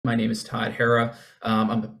My name is Todd Harra.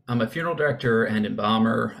 I'm a funeral director and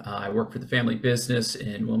embalmer. I work for the family business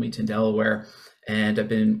in Wilmington, Delaware, and I've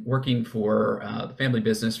been working for the family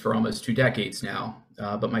business for almost 2 decades now.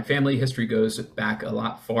 But my family history goes back a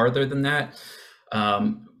lot farther than that.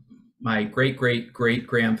 Um, my great great great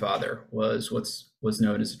grandfather was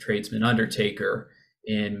known as a tradesman undertaker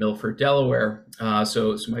in Milford, Delaware.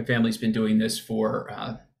 So my family's been doing this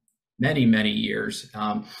for many years.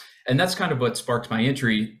 And that's kind of what sparked my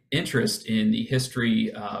interest in the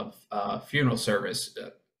history of funeral service.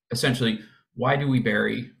 Essentially, why do we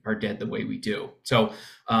bury our dead the way we do? So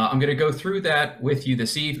I'm going to go through that with you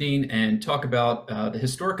this evening and talk about the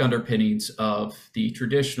historic underpinnings of the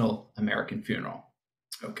traditional American funeral.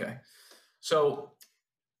 Okay. So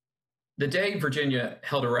the day Virginia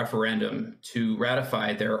held a referendum to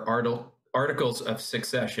ratify their Articles of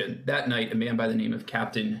Succession, that night, a man by the name of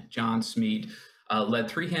Captain John Smead led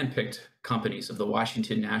three hand-picked companies of the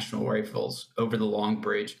Washington National Rifles over the Long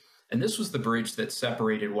Bridge. And this was the bridge that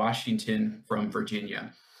separated Washington from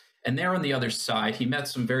Virginia. And there on the other side, he met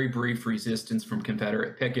some very brief resistance from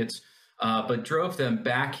Confederate pickets, but drove them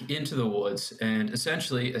back into the woods and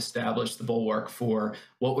essentially established the bulwark for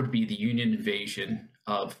what would be the Union invasion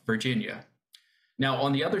of Virginia. Now,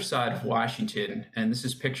 on the other side of Washington, and this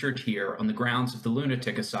is pictured here on the grounds of the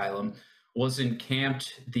lunatic asylum, was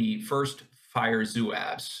encamped the 1st Fire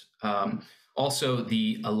Zouaves, also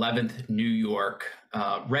the 11th New York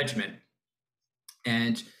Regiment.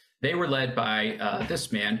 And they were led by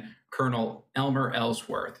this man, Colonel Elmer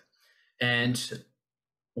Ellsworth. And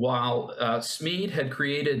while Smead had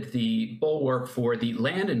created the bulwark for the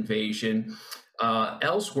land invasion,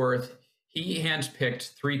 Ellsworth, he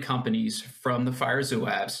handpicked three companies from the Fire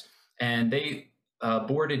Zouaves, and they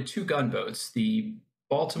boarded two gunboats, the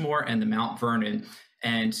Baltimore and the Mount Vernon,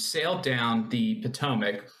 and sailed down the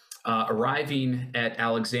Potomac, arriving at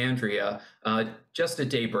Alexandria just at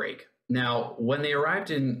daybreak. Now, when they arrived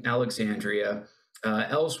in Alexandria,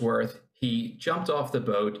 Ellsworth, he jumped off the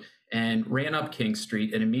boat and ran up King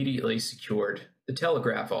Street and immediately secured the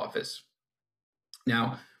telegraph office.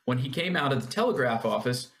 Now, when he came out of the telegraph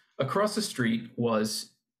office, across the street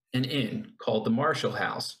was an inn called the Marshall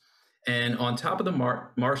House. And on top of the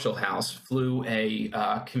Marshall House flew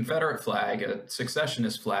a Confederate flag, a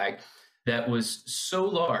secessionist flag, that was so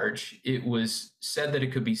large, it was said that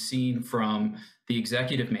it could be seen from the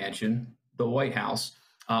Executive Mansion, the White House,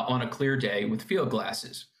 on a clear day with field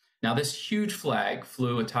glasses. Now, this huge flag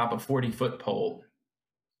flew atop a 40-foot pole,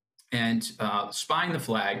 and spying the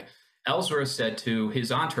flag, Ellsworth said to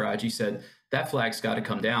his entourage, he said, "That flag's got to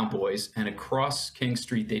come down, boys." And across King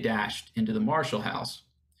Street, they dashed into the Marshall House.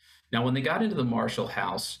 Now, when they got into the Marshall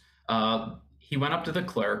House, he went up to the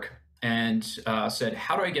clerk and said,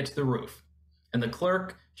 "How do I get to the roof?" And the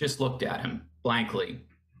clerk just looked at him blankly.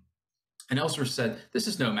 And Ellsworth said, "This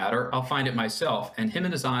is no matter. I'll find it myself." And him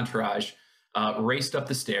and his entourage raced up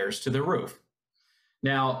the stairs to the roof.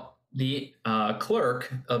 Now, the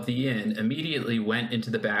clerk of the inn immediately went into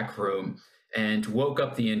the back room and woke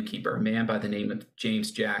up the innkeeper, a man by the name of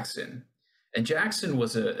James Jackson. And Jackson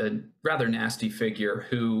was a rather nasty figure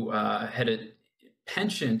who had a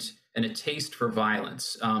penchant and a taste for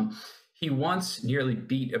violence. He once nearly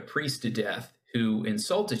beat a priest to death who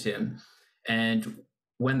insulted him. And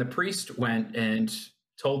when the priest went and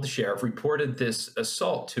told the sheriff, reported this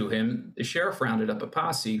assault to him, the sheriff rounded up a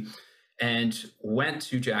posse and went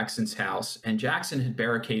to Jackson's house. And Jackson had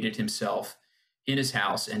barricaded himself in his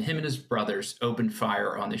house, and him and his brothers opened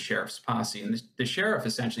fire on the sheriff's posse. And the sheriff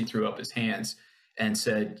essentially threw up his hands and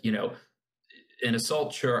said, you know, an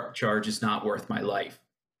assault charge is not worth my life.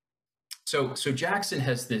 So Jackson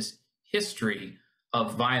has this history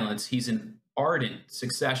of violence. He's an ardent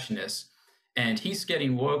secessionist, and he's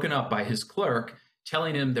getting woken up by his clerk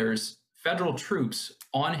telling him there's federal troops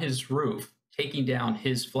on his roof taking down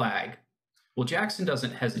his flag. Well, Jackson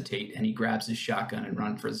doesn't hesitate, and he grabs his shotgun and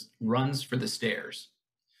runs for the stairs.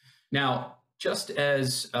 Now, just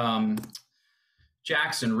as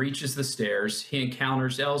Jackson reaches the stairs, he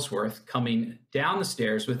encounters Ellsworth coming down the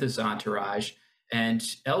stairs with his entourage, and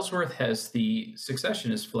Ellsworth has the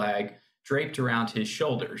secessionist flag draped around his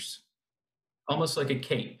shoulders, almost like a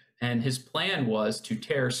cape. And his plan was to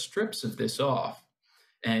tear strips of this off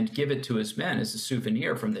and give it to his men as a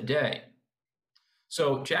souvenir from the day.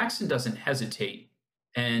 So Jackson doesn't hesitate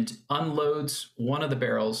and unloads one of the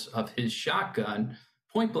barrels of his shotgun,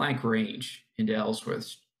 point blank range, into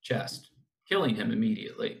Ellsworth's chest, killing him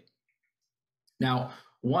immediately. Now,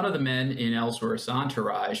 one of the men in Ellsworth's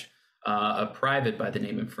entourage, a private by the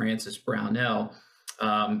name of Francis Brownell,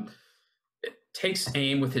 takes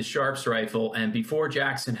aim with his Sharps rifle, and before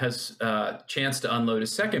Jackson has a chance to unload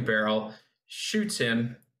his second barrel, shoots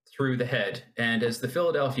him through the head. And as the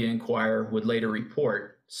Philadelphia Inquirer would later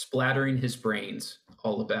report, splattering his brains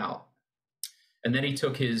all about. And then he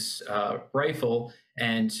took his rifle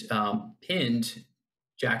and pinned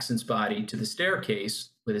Jackson's body to the staircase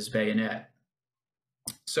with his bayonet.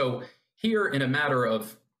 So here, in a matter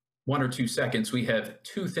of 1 or 2 seconds, we have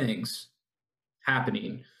two things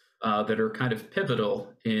happening that are kind of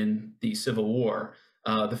pivotal in the Civil War.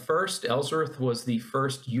 The first, Ellsworth was the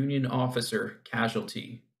first Union officer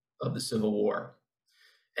casualty of the Civil War.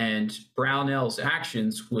 And Brownell's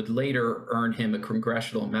actions would later earn him a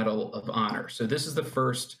Congressional Medal of Honor. So this is the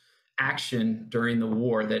first action during the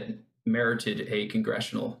war that merited a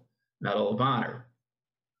Congressional Medal of Honor.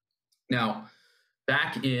 Now,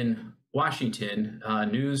 back in Washington,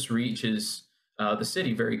 news reaches the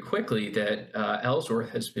city very quickly that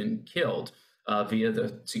Ellsworth has been killed via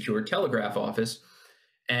the secure telegraph office.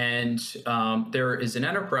 And there is an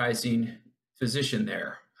enterprising physician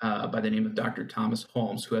there by the name of Dr. Thomas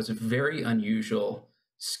Holmes, who has a very unusual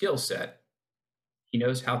skill set. He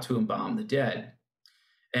knows how to embalm the dead.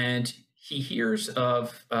 And he hears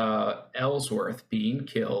of Ellsworth being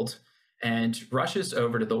killed and rushes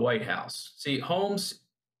over to the White House. See, Holmes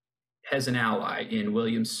has an ally in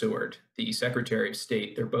William Seward, the Secretary of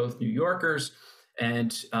State. They're both New Yorkers,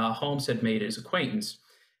 and Holmes had made his acquaintance.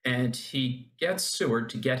 And he gets Seward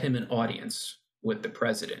to get him an audience with the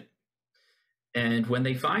president. And when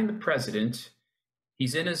they find the president,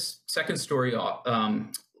 he's in his second-story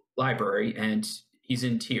library, and he's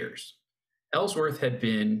in tears. Ellsworth had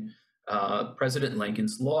been President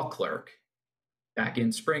Lincoln's law clerk back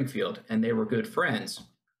in Springfield, and they were good friends.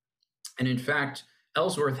 And in fact,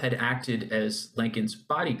 Ellsworth had acted as Lincoln's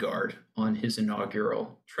bodyguard on his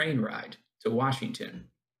inaugural train ride to Washington.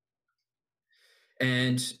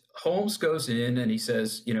 And Holmes goes in and he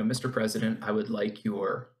says, Mr. President, I would like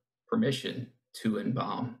your permission to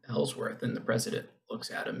embalm Ellsworth. And the president looks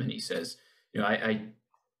at him and he says, I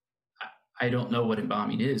don't know what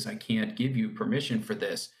embalming is. I can't give you permission for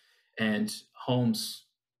this. And Holmes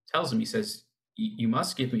tells him, he says, you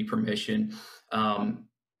must give me permission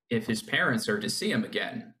if his parents are to see him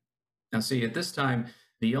again. Now, see, at this time,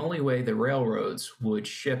 the only way the railroads would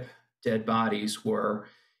ship dead bodies were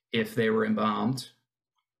if they were embalmed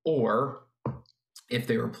or if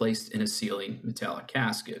they were placed in a sealing metallic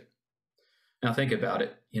casket. Now, think about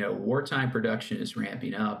it. Wartime production is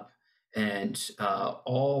ramping up, and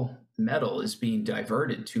all metal is being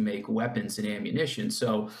diverted to make weapons and ammunition.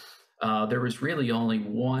 So there was really only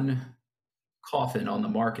one coffin on the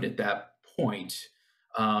market at that point.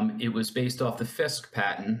 It was based off the Fisk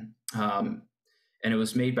patent, and it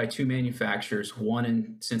was made by two manufacturers, one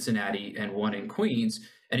in Cincinnati and one in Queens.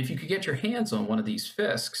 And if you could get your hands on one of these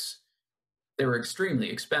Fisks, they were extremely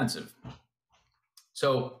expensive.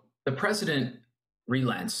 So the president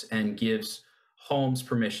relents and gives Holmes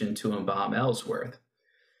permission to embalm Ellsworth.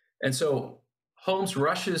 And so Holmes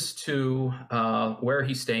rushes to where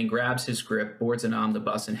he's staying, grabs his grip, boards an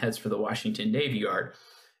omnibus, and heads for the Washington Navy Yard.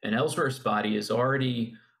 And Ellsworth's body is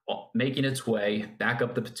already making its way back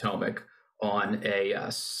up the Potomac on a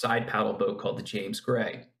side paddle boat called the James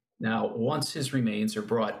Gray. Now, once his remains are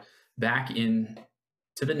brought back in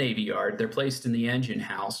to the Navy Yard, they're placed in the engine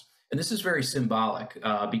house. And this is very symbolic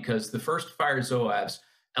because the first Fire Zouaves,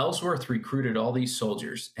 Ellsworth recruited all these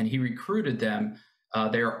soldiers, and he recruited them.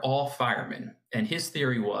 They're all firemen. And his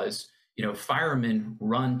theory was, firemen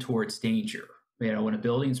run towards danger. When a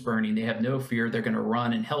building's burning, they have no fear. They're going to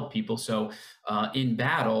run and help people. So in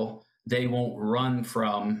battle, they won't run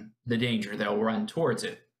from the danger. They'll run towards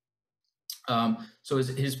it. So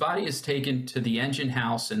his body is taken to the engine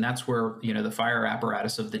house, and that's where, the fire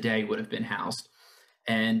apparatus of the day would have been housed.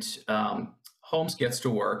 And Holmes gets to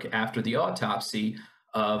work after the autopsy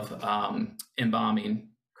of embalming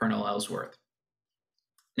Colonel Ellsworth.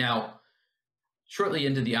 Now, shortly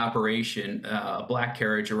into the operation, a black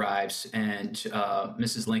carriage arrives, and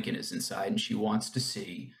Mrs. Lincoln is inside, and she wants to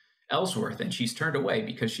see Ellsworth, and she's turned away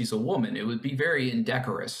because she's a woman. It would be very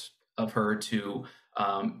indecorous of her to,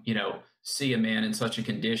 see a man in such a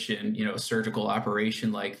condition, a surgical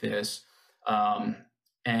operation like this.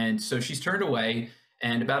 And so she's turned away,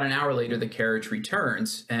 and about an hour later, the carriage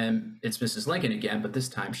returns, and it's Mrs. Lincoln again, but this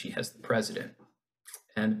time she has the president.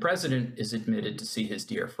 And the president is admitted to see his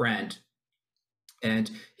dear friend.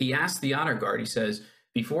 And he asks the honor guard, he says,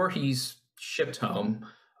 before he's shipped home,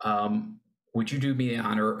 would you do me the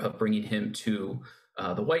honor of bringing him to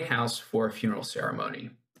the White House for a funeral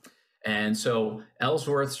ceremony? And so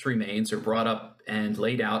Ellsworth's remains are brought up and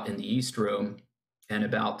laid out in the East Room. and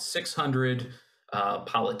about 600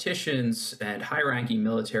 politicians and high-ranking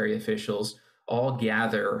military officials all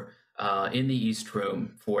gather in the East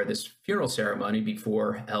Room for this funeral ceremony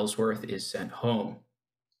before Ellsworth is sent home.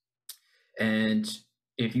 And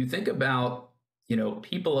if you think about,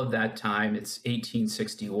 people of that time, it's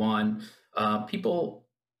 1861, people,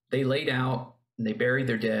 they laid out and they buried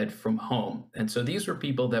their dead from home. And so these were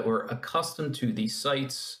people that were accustomed to the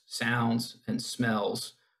sights, sounds, and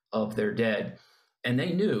smells of their dead. And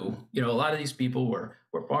they knew, a lot of these people were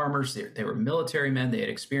farmers, they were military men, they had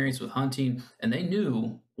experience with hunting, and they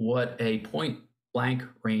knew what a point blank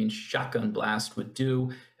range shotgun blast would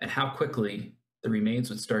do and how quickly the remains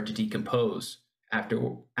would start to decompose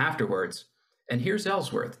afterwards. And here's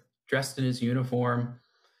Ellsworth, dressed in his uniform,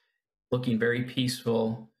 looking very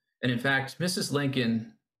peaceful. And in fact, Mrs.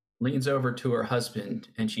 Lincoln leans over to her husband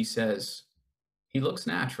and she says, "He looks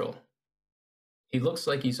natural. He looks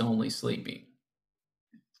like he's only sleeping."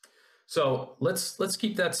 So let's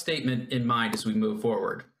keep that statement in mind as we move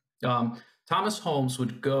forward. Thomas Holmes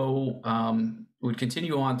would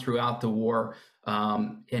continue on throughout the war,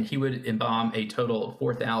 and he would embalm a total of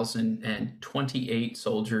 4,028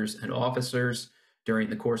 soldiers and officers during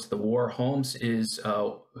the course of the war. Holmes is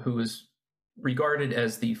who is regarded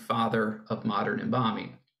as the father of modern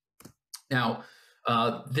embalming. Now,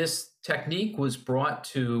 this technique was brought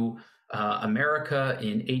to America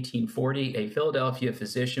in 1840. A Philadelphia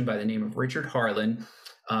physician by the name of Richard Harlan,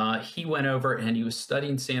 he went over and he was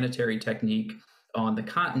studying sanitary technique on the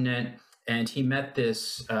continent, and he met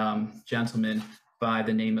this gentleman by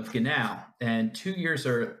the name of Ganal. And 2 years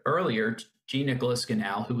earlier, Jean-Nicolas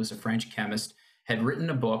Ganal, who was a French chemist, had written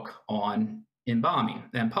a book on embalming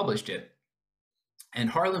and published it. And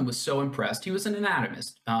Harlan was so impressed. He was an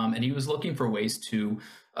anatomist, and he was looking for ways to,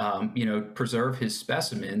 preserve his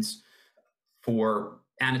specimens for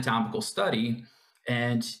anatomical study.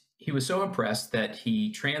 And he was so impressed that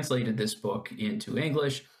he translated this book into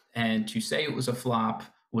English. And to say it was a flop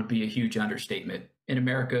would be a huge understatement. In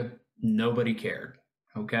America, nobody cared.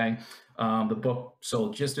 Okay, the book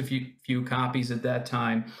sold just a few copies at that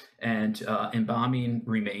time, and embalming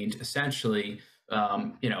remained essentially,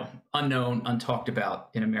 unknown, untalked about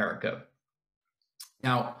in America.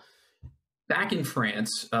 Now, back in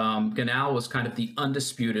France, Ganal was kind of the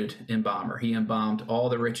undisputed embalmer. He embalmed all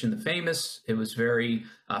the rich and the famous. It was very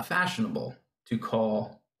fashionable to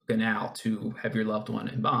call Ganal to have your loved one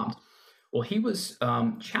embalmed. Well, he was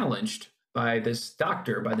challenged by this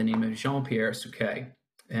doctor by the name of Jean-Pierre Suquet.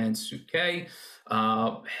 And Suquet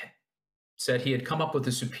said he had come up with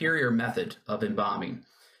a superior method of embalming.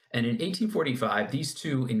 And in 1845, these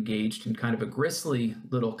two engaged in kind of a grisly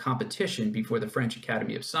little competition before the French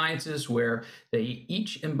Academy of Sciences, where they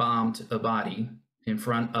each embalmed a body in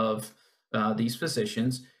front of these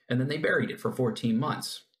physicians, and then they buried it for 14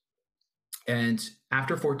 months. And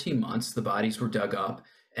after 14 months, the bodies were dug up,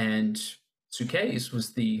 and Suquet's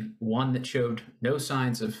was the one that showed no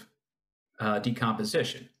signs of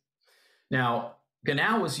decomposition. Now,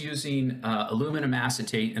 Ganal was using aluminum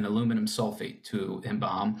acetate and aluminum sulfate to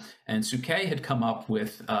embalm, and Suquet had come up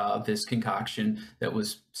with this concoction that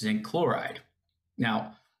was zinc chloride.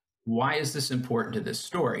 Now, why is this important to this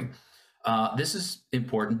story? This is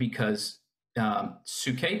important because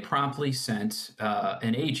Suquet promptly sent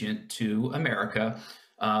an agent to America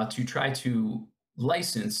to try to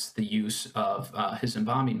license the use of his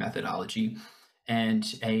embalming methodology. And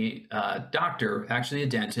a doctor, actually a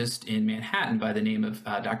dentist in Manhattan by the name of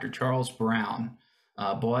Dr. Charles Brown,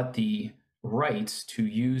 bought the rights to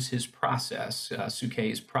use his process,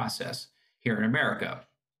 Suquet's process, here in America.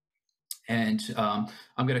 And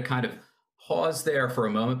I'm going to kind of pause there for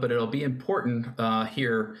a moment, but it'll be important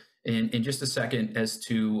here in just a second as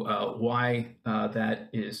to why that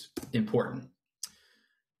is important.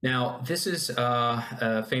 Now, this is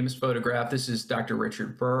a famous photograph. This is Dr.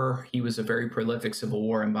 Richard Burr. He was a very prolific Civil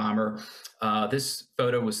War embalmer. This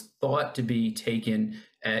photo was thought to be taken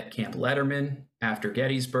at Camp Letterman after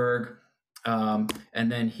Gettysburg. And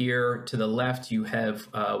then here to the left, you have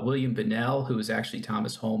William Bunnell, who is actually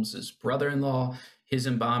Thomas Holmes's brother-in-law, his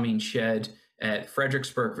embalming shed at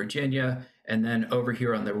Fredericksburg, Virginia. And then over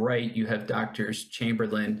here on the right, you have Doctors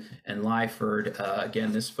Chamberlain and Lyford.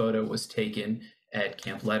 Again, this photo was taken at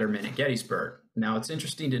Camp Letterman at Gettysburg. Now, it's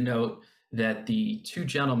interesting to note that the two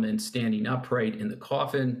gentlemen standing upright in the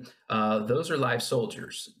coffin, those are live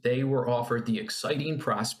soldiers. They were offered the exciting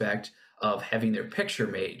prospect of having their picture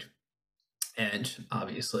made, and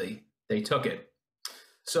obviously they took it.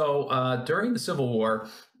 So during the Civil War,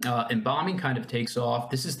 embalming kind of takes off.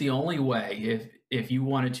 This is the only way, if you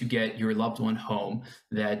wanted to get your loved one home,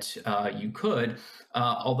 that you could,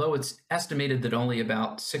 although it's estimated that only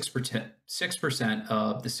about 6%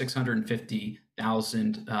 of the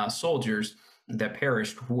 650,000 soldiers that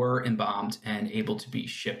perished were embalmed and able to be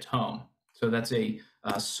shipped home. So that's a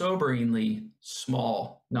soberingly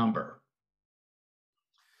small number.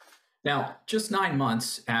 Now, just 9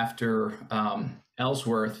 months after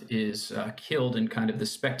Ellsworth is killed in kind of the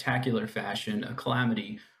spectacular fashion, a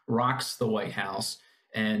calamity rocks the White House,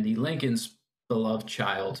 and the Lincoln's beloved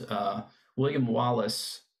child, William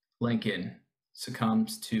Wallace Lincoln,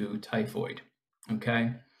 succumbs to typhoid.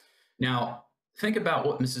 Okay? Now, think about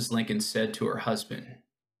what Mrs. Lincoln said to her husband.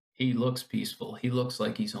 He looks peaceful. He looks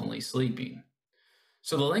like he's only sleeping.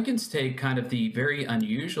 So the Lincolns take kind of the very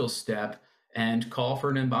unusual step and call for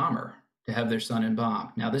an embalmer to have their son embalmed.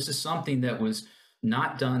 Now, this is something that was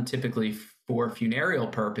not done typically for funereal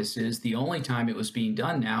purposes. The only time it was being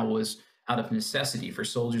done now was out of necessity for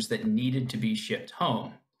soldiers that needed to be shipped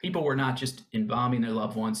home. People were not just embalming their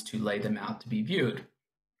loved ones to lay them out to be viewed.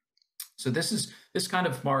 So this kind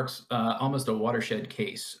of marks almost a watershed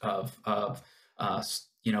case of an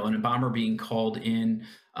embalmer being called in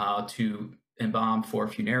to embalm for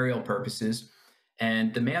funereal purposes.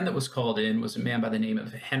 And the man that was called in was a man by the name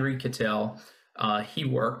of Henry Cattell. He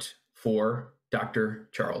worked for Dr.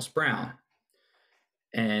 Charles Brown,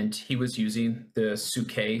 and he was using the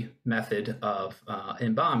Suquet method of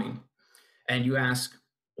embalming. And you ask,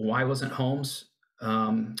 why wasn't Holmes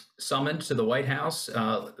summoned to the White House,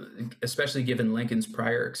 especially given Lincoln's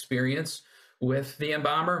prior experience with the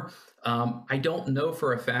embalmer? I don't know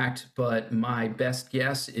for a fact, but my best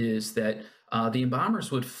guess is that the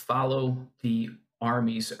embalmers would follow the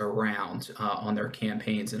armies around on their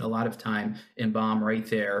campaigns, and a lot of time embalm right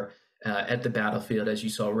there at the battlefield, as you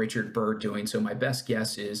saw Richard Byrd doing. So my best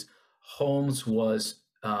guess is Holmes was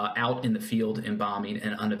out in the field embalming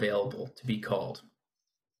and unavailable to be called.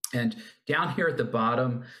 And down here at the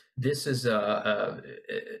bottom, this is an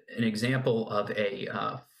example of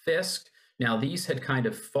a Fisk. Now, these had kind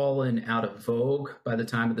of fallen out of vogue by the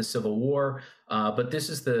time of the Civil War, but this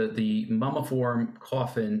is the mummiform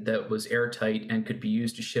coffin that was airtight and could be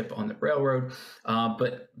used to ship on the railroad.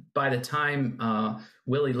 But by the time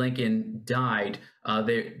Willie Lincoln died,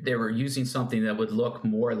 they were using something that would look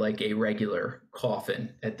more like a regular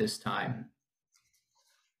coffin at this time.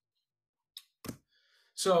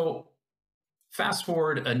 So fast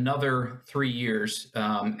forward another 3 years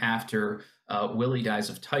after Willie dies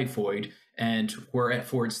of typhoid, and we're at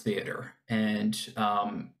Ford's Theater. And,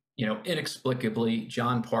 inexplicably,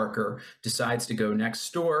 John Parker decides to go next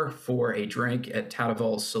door for a drink at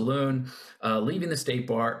Tadavall's Saloon, leaving the state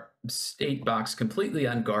box completely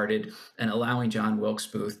unguarded and allowing John Wilkes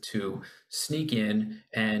Booth to sneak in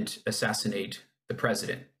and assassinate the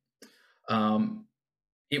president.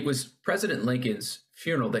 It was President Lincoln's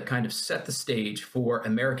funeral that kind of set the stage for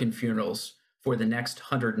American funerals for the next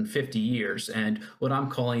 150 years, and what I'm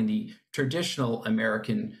calling the traditional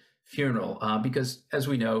American funeral, because as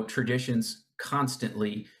we know, traditions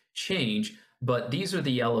constantly change, but these are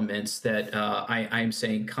the elements that I'm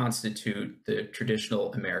saying constitute the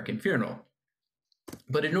traditional American funeral.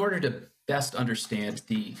 But in order to best understand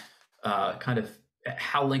the kind of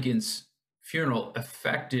how Lincoln's funeral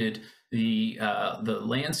affected the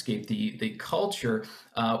landscape, the culture,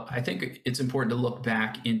 I think it's important to look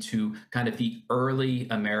back into kind of the early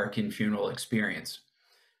American funeral experience.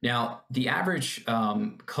 Now, the average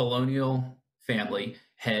colonial family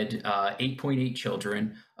had 8.8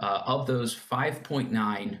 children. Of those,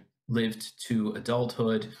 5.9 lived to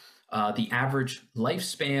adulthood. The average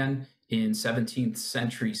lifespan in 17th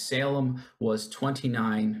century Salem was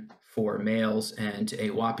 29 for males and a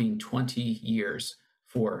whopping 20 years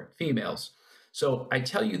for females. So I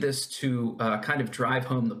tell you this to kind of drive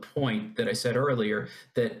home the point that I said earlier,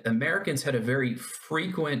 that Americans had a very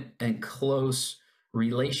frequent and close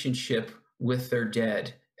relationship with their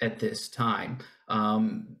dead at this time.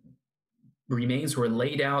 Remains were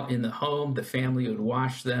laid out in the home. The family would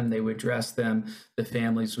wash them. They would dress them. The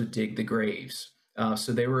families would dig the graves.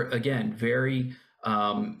 So they were, again, very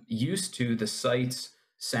used to the sights,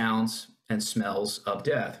 sounds, and smells of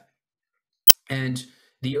death. And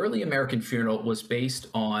the early American funeral was based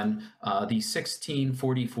on the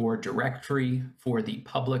 1644 Directory for the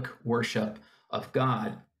Public Worship of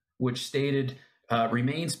God, which stated,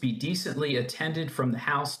 remains be decently attended from the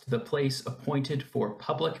house to the place appointed for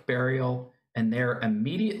public burial, and there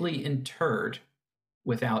immediately interred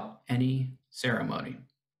without any ceremony.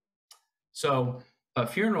 So a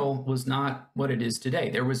funeral was not what it is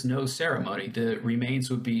today. There was no ceremony. The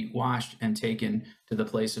remains would be washed and taken to the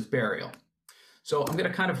place of burial. So I'm going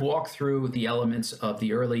to kind of walk through the elements of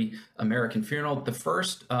the early American funeral. The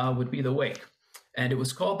first would be the wake. And it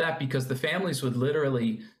was called that because the families would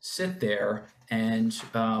literally sit there and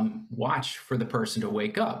watch for the person to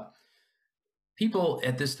wake up. People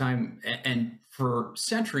at this time, and for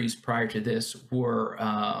centuries prior to this, were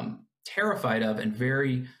terrified of and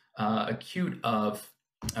very acute of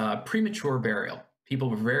premature burial. People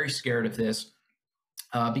were very scared of this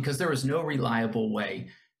because there was no reliable way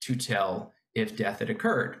to tell if death had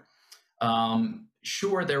occurred.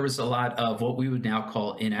 Sure, there was a lot of what we would now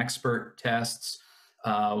call inexpert tests,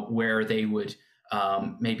 where they would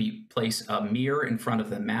maybe place a mirror in front of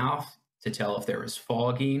the mouth to tell if there was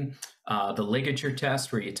fogging. The ligature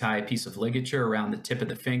test, where you tie a piece of ligature around the tip of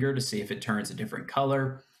the finger to see if it turns a different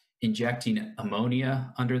color, injecting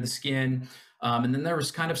ammonia under the skin. And then there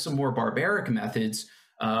was kind of some more barbaric methods,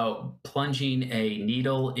 plunging a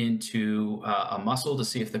needle into a muscle to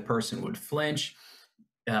see if the person would flinch,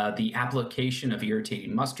 the application of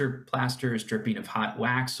irritating mustard plasters, dripping of hot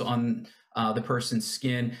wax on the person's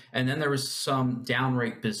skin. And then there was some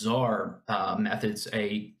downright bizarre methods.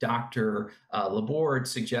 A Dr. Laborde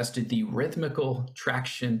suggested the rhythmical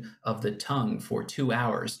traction of the tongue for 2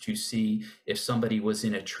 hours to see if somebody was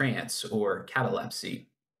in a trance or catalepsy.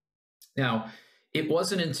 Now, it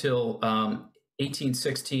wasn't until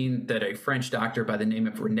 1816 that a French doctor by the name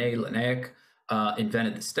of René Laennec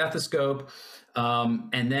invented the stethoscope.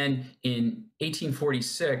 And then in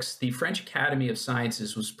 1846, the French Academy of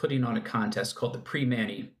Sciences was putting on a contest called the Prix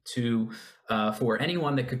Maine for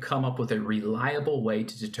anyone that could come up with a reliable way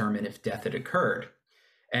to determine if death had occurred.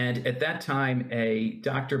 And at that time, a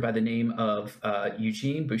doctor by the name of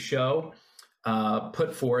Eugene Bouchot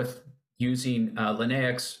put forth using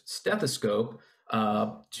Laennec's stethoscope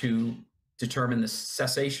to determine the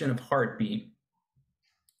cessation of heartbeat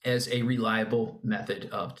as a reliable method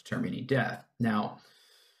of determining death. Now,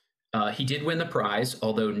 he did win the prize,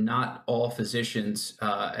 although not all physicians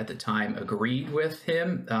at the time agreed with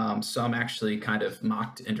him. Some actually kind of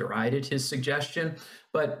mocked and derided his suggestion.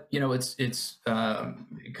 But, it's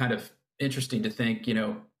kind of interesting to think,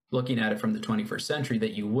 looking at it from the 21st century,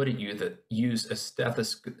 that you wouldn't use a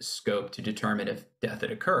stethoscope to determine if death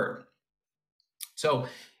had occurred. So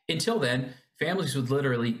until then, families would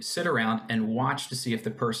literally sit around and watch to see if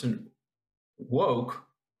the person woke,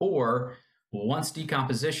 or once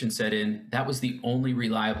decomposition set in, that was the only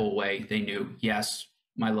reliable way they knew, yes,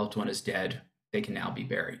 my loved one is dead. They can now be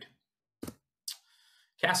buried.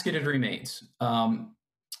 Casketed remains.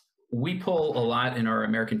 We pull a lot in our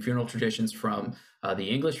American funeral traditions from the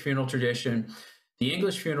English funeral tradition. The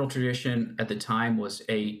English funeral tradition at the time was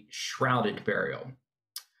a shrouded burial.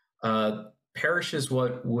 Parishes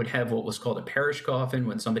would have what was called a parish coffin.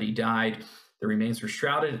 When somebody died, the remains were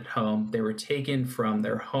shrouded at home. They were taken from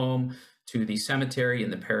their home to the cemetery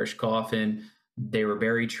in the parish coffin. They were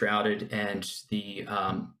buried shrouded, and the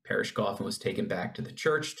parish coffin was taken back to the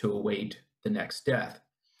church to await the next death.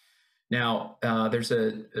 Now, there's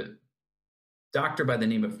a doctor by the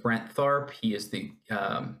name of Brent Tharp. He is the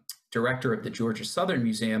director of the Georgia Southern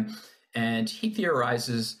Museum, and he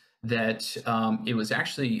theorizes that it was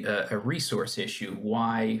actually a resource issue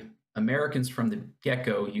why Americans from the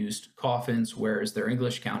get-go used coffins, whereas their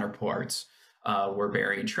English counterparts were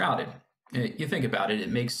burying shrouded. You think about it, it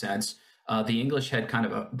makes sense. The English had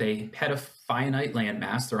they had a finite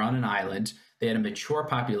landmass. They're on an island. They had a mature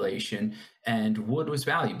population, and wood was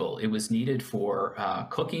valuable. It was needed for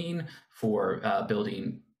cooking, for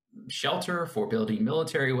building shelter, for building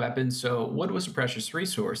military weapons. So wood was a precious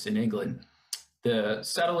resource in England. The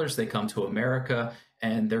settlers, they come to America,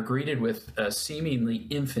 and they're greeted with a seemingly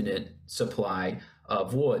infinite supply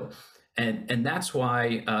of wood. And that's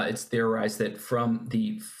why it's theorized that from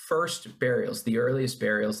the first burials, the earliest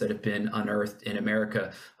burials that have been unearthed in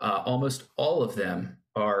America, almost all of them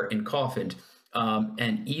are encoffined.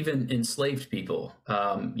 And even enslaved people,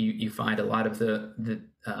 you find a lot of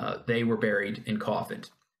they were buried encoffined.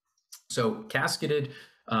 So casketed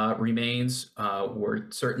remains were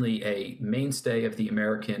certainly a mainstay of the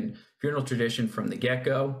American funeral tradition from the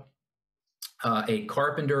get-go. A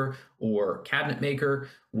carpenter or cabinet maker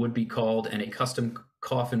would be called, and a custom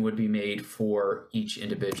coffin would be made for each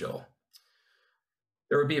individual.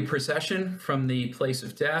 There would be a procession from the place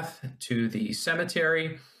of death to the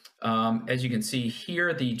cemetery. As you can see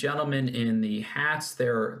here, the gentlemen in the hats,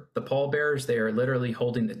 they're the pallbearers. They are literally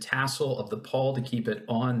holding the tassel of the pall to keep it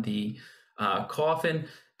on the coffin.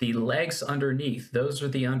 The legs underneath, those are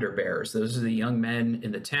the underbearers. Those are the young men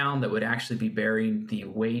in the town that would actually be bearing the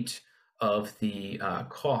weight of the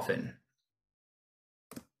coffin.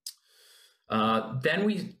 Then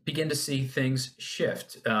we begin to see things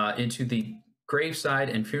shift into the graveside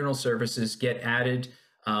and funeral services get added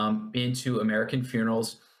into American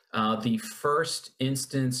funerals. The first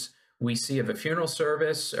instance we see of a funeral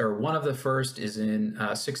service, or one of the first, is in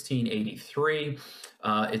 1683.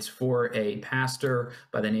 It's for a pastor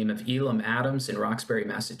by the name of Elam Adams in Roxbury,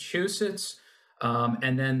 Massachusetts.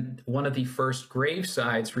 And then one of the first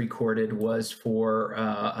gravesides recorded was for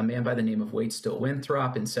a man by the name of Waitstill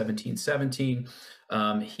Winthrop in 1717.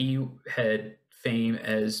 He had fame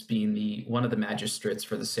as being one of the magistrates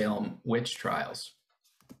for the Salem witch trials.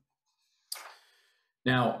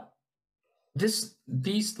 Now,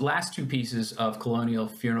 these last two pieces of colonial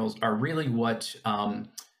funerals are really what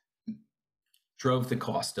drove the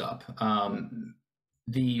cost up.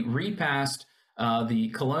 The repast, the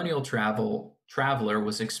colonial traveler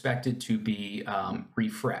was expected to be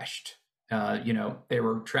refreshed. They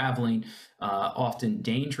were traveling often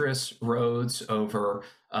dangerous roads over,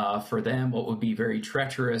 for them, what would be very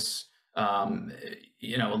treacherous,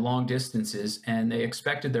 long distances, and they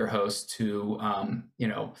expected their host to,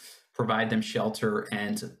 provide them shelter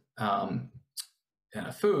and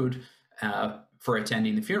food for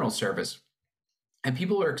attending the funeral service. And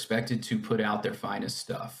people are expected to put out their finest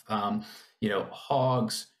stuff,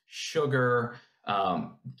 hogs, sugar,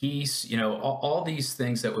 geese, all these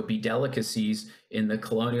things that would be delicacies in the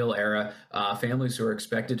colonial era. Families were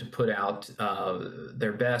expected to put out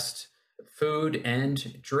their best food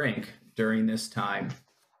and drink during this time.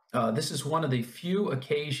 This is one of the few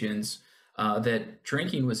occasions that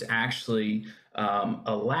drinking was actually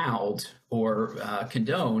allowed or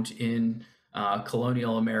condoned in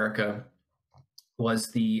colonial America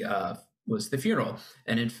was the funeral.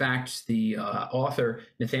 And in fact, the author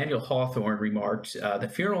Nathaniel Hawthorne remarked, the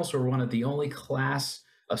funerals were one of the only class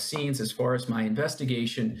of scenes, as far as my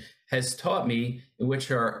investigation has taught me, in which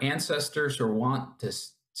our ancestors were wont to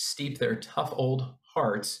steep their tough old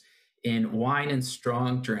hearts in wine and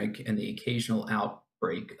strong drink, and the occasional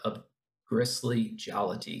outbreak of grisly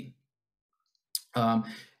jollity.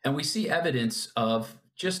 And we see evidence of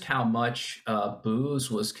just how much booze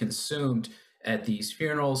was consumed at these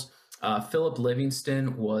funerals. Philip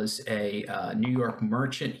Livingston was a New York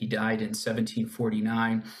merchant. He died in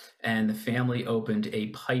 1749, and the family opened a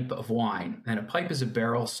pipe of wine. And a pipe is a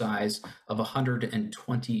barrel size of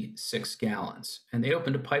 126 gallons. And they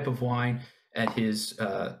opened a pipe of wine at his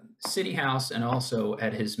city house and also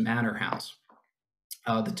at his manor house.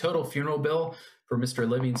 The total funeral bill for Mr.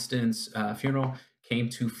 Livingston's funeral came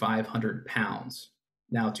to £500.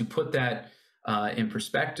 Now, to put that in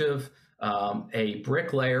perspective, a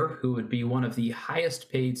bricklayer, who would be one of the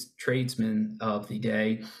highest paid tradesmen of the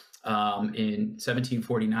day in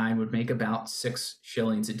 1749, would make about 6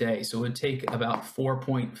 shillings a day. So it would take about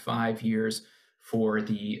 4.5 years for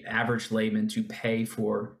the average layman to pay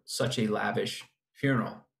for such a lavish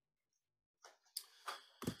funeral.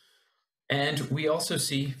 And we also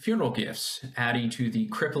see funeral gifts adding to the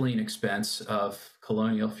crippling expense of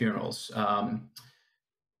colonial funerals.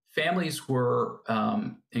 Families were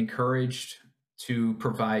encouraged to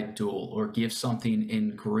provide dole or give something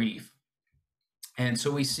in grief. And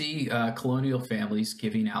so we see colonial families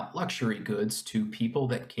giving out luxury goods to people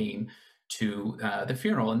that came to the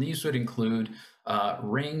funeral. And these would include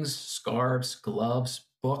rings, scarves, gloves,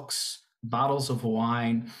 books, bottles of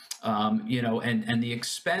wine, and the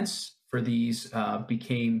expense for these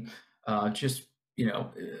became just,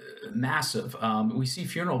 massive. We see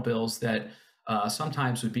funeral bills that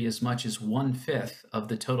sometimes would be as much as 1/5 of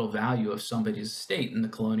the total value of somebody's estate in the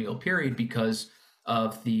colonial period, because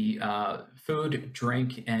of the food,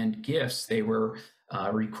 drink, and gifts they were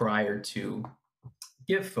required to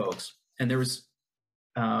give folks. And there was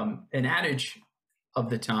an adage of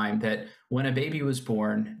the time that when a baby was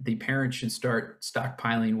born, the parents should start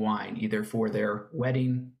stockpiling wine, either for their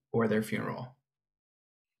wedding or their funeral.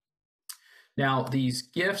 Now, these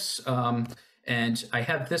gifts, and I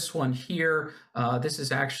have this one here. This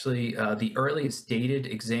is actually the earliest dated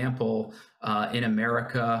example in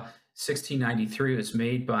America. 1693 was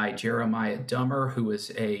made by Jeremiah Dummer, who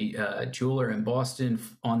was a jeweler in Boston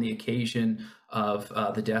on the occasion of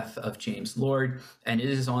the death of James Lord, and it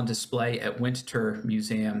is on display at Winter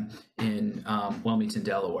Museum in Wilmington,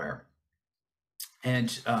 Delaware. And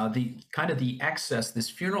the excess, this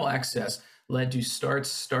funeral excess, led to states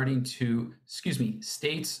starting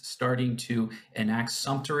to enact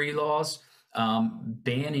sumptuary laws,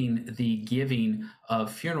 banning the giving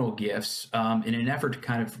of funeral gifts in an effort to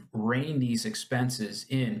kind of rein these expenses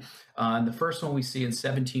in. The first one we see in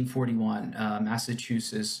 1741,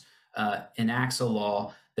 Massachusetts enacts a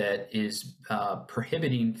law that is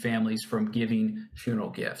prohibiting families from giving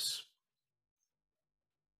funeral gifts.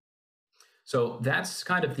 So that's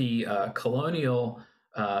kind of the colonial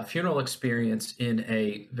funeral experience in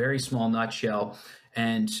a very small nutshell.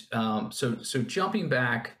 And so jumping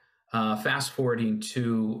back, fast forwarding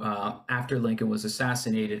to after Lincoln was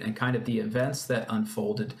assassinated and kind of the events that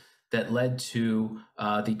unfolded that led to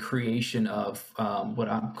the creation of what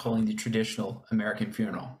I'm calling the traditional American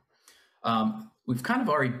funeral. We've kind of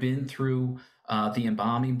already been through the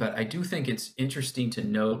embalming, but I do think it's interesting to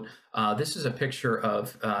note this is a picture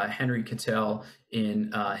of Henry Cattell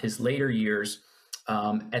in his later years.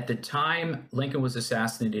 At the time Lincoln was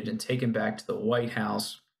assassinated and taken back to the White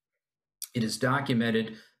House, it is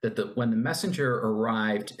documented that when the messenger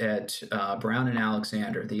arrived at Brown and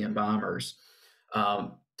Alexander, the embalmers,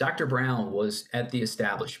 Dr. Brown was at the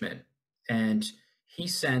establishment, and he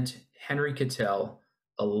sent Henry Cattell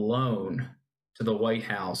alone to the White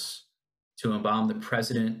House to embalm the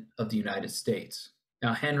President of the United States.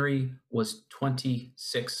 Now, Henry was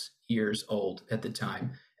 26 years old at the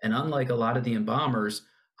time, and unlike a lot of the embalmers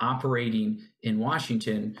operating in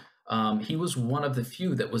Washington, he was one of the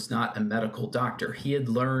few that was not a medical doctor. He had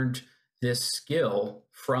learned this skill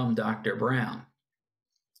from Dr. Brown.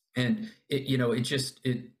 And it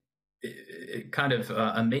kind of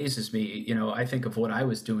amazes me. I think of what I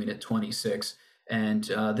was doing at 26, and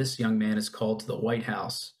this young man is called to the White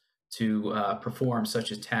House to perform such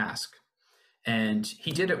a task. And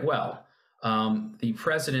he did it well. The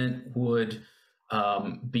president would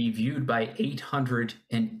be viewed by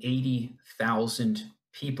 880,000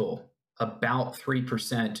 people. About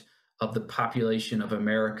 3% of the population of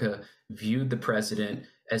America viewed the president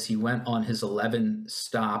as he went on his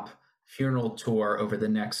 11-stop funeral tour over the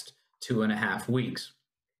next 2.5 weeks.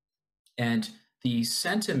 And the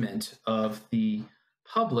sentiment of the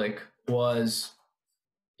public was,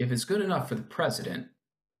 if it's good enough for the president,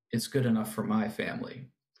 it's good enough for my family.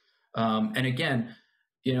 And again,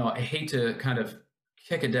 I hate to kind of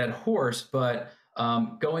kick a dead horse, but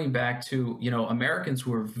going back to, Americans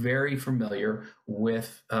were very familiar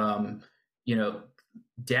with,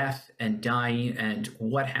 death and dying and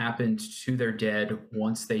what happened to their dead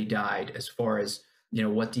once they died, as far as,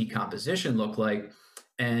 what decomposition looked like.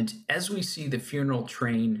 And as we see the funeral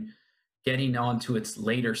train getting onto its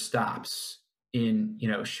later stops in,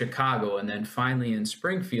 Chicago and then finally in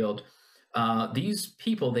Springfield, these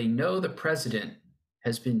people, they know the president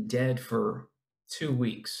has been dead for 2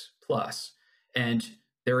 weeks plus, and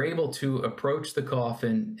they're able to approach the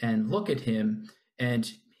coffin and look at him,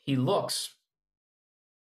 and he looks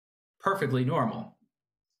perfectly normal.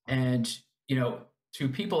 And, to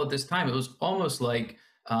people at this time, it was almost like,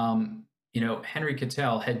 Henry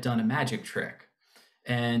Cattell had done a magic trick.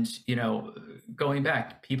 And, going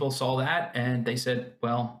back, people saw that and they said,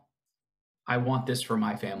 well, I want this for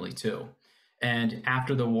my family too. And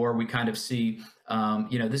after the war, we kind of see,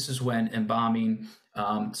 this is when embalming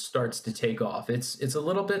starts to take off. It's a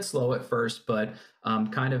little bit slow at first, but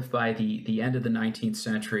kind of by the end of the 19th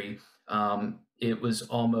century, it was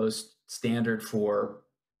almost standard for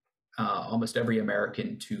almost every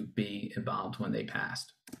American to be embalmed when they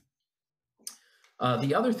passed.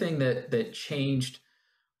 The other thing that changed,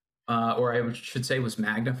 or I should say was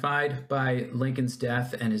magnified by Lincoln's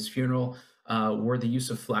death and his funeral, were the use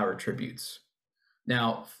of flower tributes.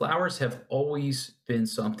 Now, flowers have always been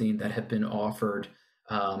something that have been offered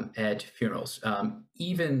at funerals,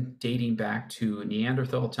 even dating back to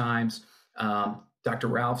Neanderthal times. Dr.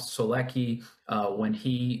 Ralph Solecki, when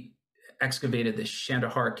he excavated the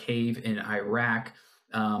Kandahar cave in Iraq,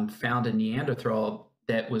 found a Neanderthal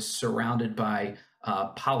that was surrounded by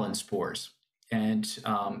pollen spores, and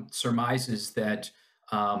surmises that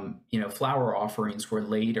flower offerings were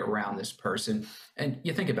laid around this person. And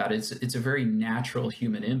you think about it, it's a very natural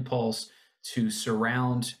human impulse to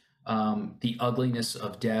surround the ugliness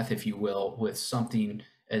of death, if you will, with something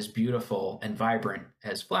as beautiful and vibrant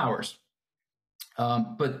as flowers.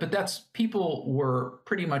 But that's, people were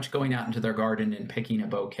pretty much going out into their garden and picking a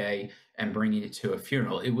bouquet and bringing it to a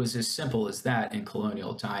funeral. It was as simple as that in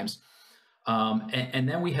colonial times. And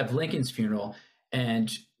then we have Lincoln's funeral,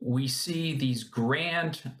 and we see these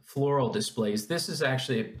grand floral displays. This is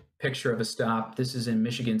actually a picture of a stop. This is in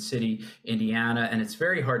Michigan City, Indiana, and it's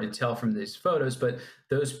very hard to tell from these photos, but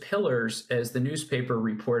those pillars, as the newspaper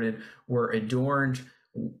reported, were adorned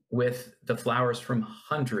with the flowers from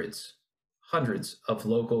hundreds of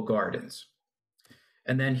local gardens.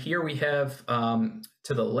 And then here we have,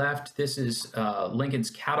 to the left, this is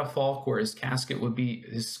Lincoln's catafalque, where his casket would be,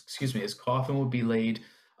 his coffin would be laid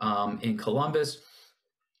in Columbus.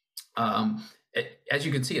 As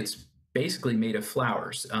you can see, it's basically made of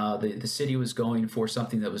flowers. The city was going for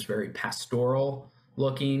something that was very pastoral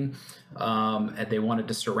looking, and they wanted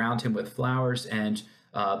to surround him with flowers. And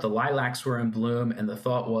the lilacs were in bloom, and the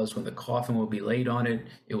thought was when the coffin would be laid on it,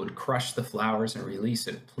 it would crush the flowers and release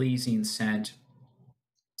a pleasing scent.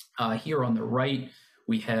 Here on the right,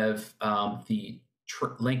 we have the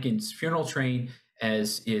Lincoln's funeral train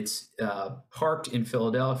as it's parked in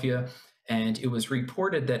Philadelphia. And it was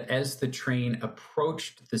reported that as the train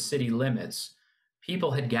approached the city limits,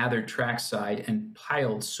 people had gathered trackside and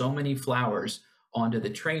piled so many flowers onto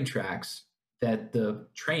the train tracks that the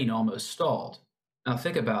train almost stalled. Now,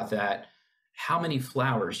 think about that. How many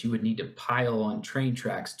flowers you would need to pile on train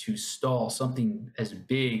tracks to stall something as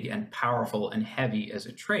big and powerful and heavy as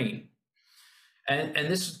a train. And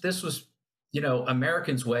this was,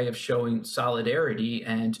 Americans' way of showing solidarity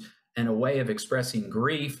and a way of expressing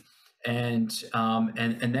grief. And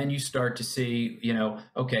then you start to see,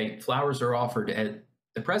 okay, flowers are offered at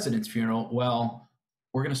the president's funeral. Well,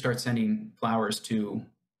 we're going to start sending flowers to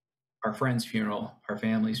our friend's funeral, our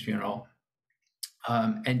family's funeral.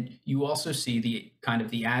 And you also see the kind of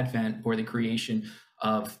the advent or the creation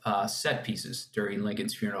of set pieces during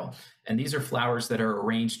Lincoln's funeral. And these are flowers that are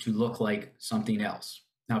arranged to look like something else.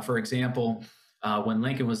 Now, for example, when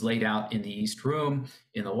Lincoln was laid out in the East Room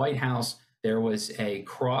in the White House, there was a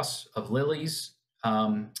cross of lilies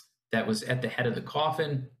that was at the head of the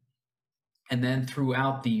coffin. And then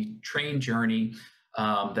throughout the train journey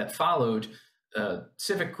that followed,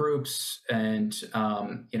 civic groups and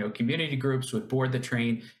community groups would board the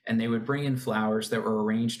train, and they would bring in flowers that were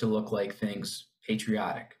arranged to look like things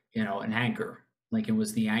patriotic. An anchor. Lincoln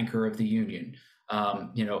was the anchor of the Union.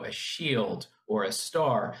 A shield or a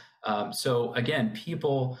star. So again,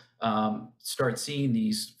 people start seeing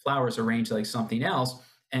these flowers arranged like something else.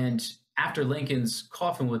 And after Lincoln's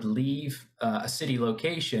coffin would leave a city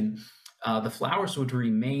location, the flowers would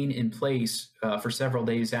remain in place for several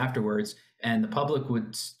days afterwards, and the public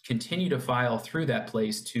would continue to file through that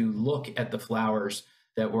place to look at the flowers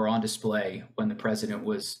that were on display when the president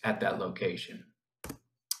was at that location.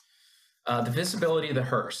 The visibility of the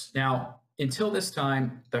hearse. Now, until this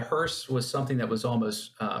time, the hearse was something that was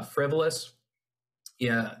almost frivolous.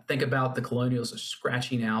 Yeah, think about the colonials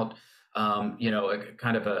scratching out,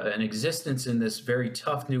 an existence in this very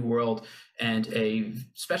tough new world, and a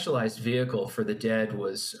specialized vehicle for the dead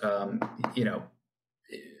was,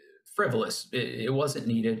 frivolous. It wasn't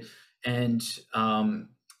needed. And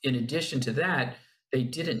in addition to that, they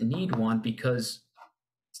didn't need one because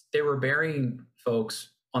they were burying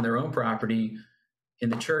folks on their own property in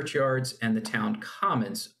the churchyards and the town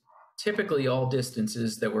commons, typically all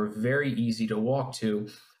distances that were very easy to walk to.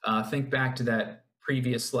 Think back to that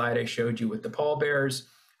previous slide I showed you with the pallbearers.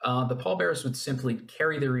 The pallbearers would simply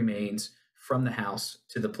carry the remains from the house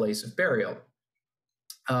to the place of burial.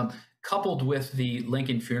 Coupled with the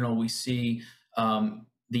Lincoln funeral, we see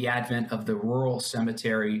the advent of the rural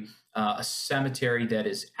cemetery, a cemetery that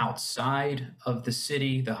is outside of the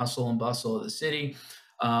city, the hustle and bustle of the city.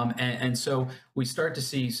 And so we start to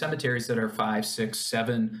see cemeteries that are 5, 6,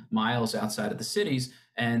 7 miles outside of the cities,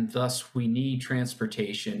 and thus we need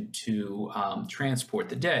transportation to transport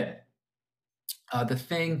the dead. The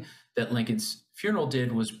thing that Lincoln's funeral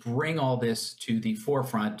did was bring all this to the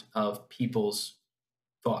forefront of people's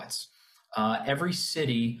thoughts. Every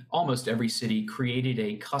city, almost every city, created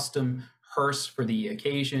a custom hearse for the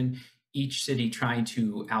occasion, each city trying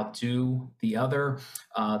to outdo the other.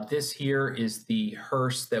 This here is the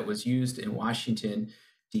hearse that was used in Washington,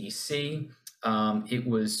 D.C. It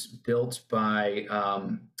was built by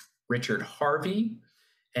Richard Harvey.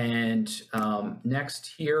 And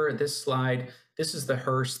next here, this slide, this is the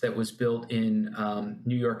hearse that was built in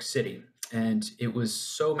New York City. And it was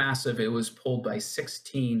so massive, it was pulled by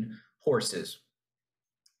 16 horses.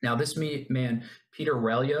 Now, this man, Peter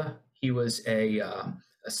Relia, he was a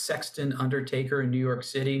sexton undertaker in New York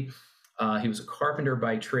City. He was a carpenter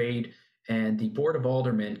by trade, and the Board of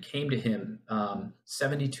Aldermen came to him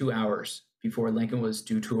 72 hours before Lincoln was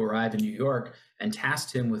due to arrive in New York and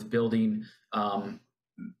tasked him with building a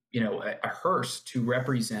hearse to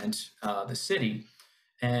represent the city.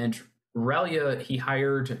 And Relia, he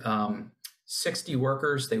hired 60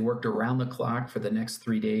 workers. They worked around the clock for the next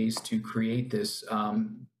 3 days to create this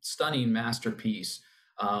stunning masterpiece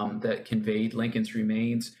that conveyed Lincoln's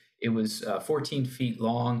remains. It was 14 feet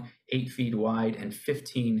long, 8 feet wide, and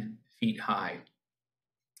 15 feet high.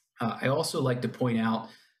 I also like to point out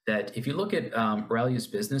that if you look at Relia's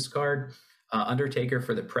business card, Undertaker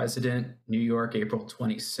for the President, New York, April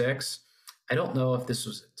 26. I don't know if this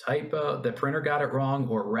was a typo, the printer got it wrong,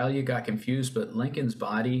 or Relia got confused, but Lincoln's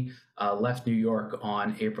body left New York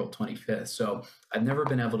on April 25th. So I've never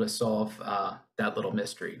been able to solve that little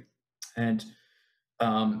mystery. And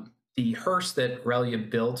The hearse that Relia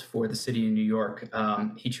built for the city of New York,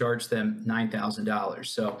 he charged them $9,000.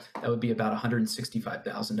 So that would be about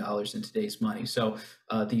 $165,000 in today's money. So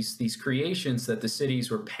these creations that the cities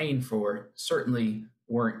were paying for certainly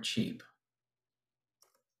weren't cheap.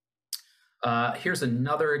 Here's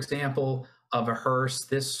another example of a hearse.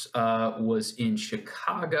 This was in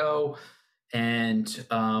Chicago, and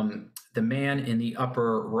the man in the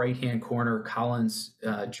upper right-hand corner, Collins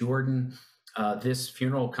Jordan, this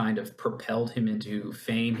funeral kind of propelled him into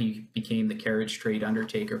fame. He became the carriage trade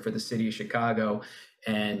undertaker for the city of Chicago,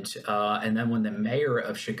 and then when the mayor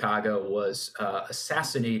of Chicago was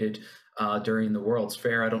assassinated during the World's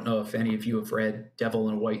Fair, I don't know if any of you have read Devil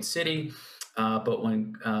in a White City, but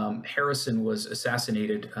when Harrison was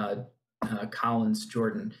assassinated, Collins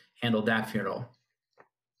Jordan handled that funeral.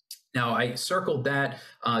 Now, I circled that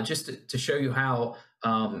just to show you how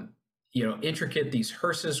intricate these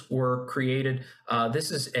hearses were created.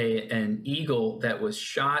 This is an eagle that was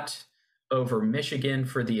shot over Michigan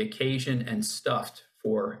for the occasion and stuffed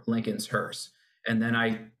for Lincoln's hearse. And then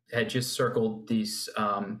I had just circled these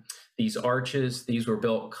arches. These were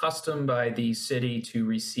built custom by the city to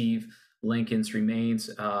receive Lincoln's remains.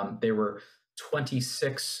 They were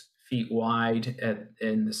 26 feet wide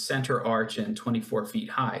in the center arch and 24 feet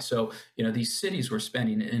high. So, these cities were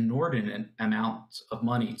spending inordinate amounts of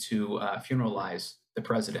money to funeralize the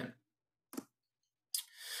president.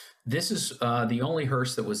 This is the only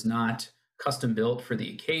hearse that was not custom built for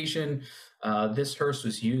the occasion. This hearse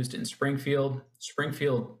was used in Springfield.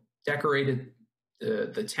 Springfield decorated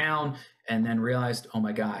the town and then realized, oh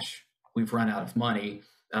my gosh, we've run out of money.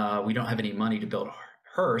 We don't have any money to build a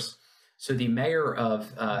hearse. So the mayor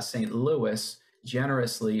of St. Louis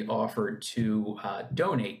generously offered to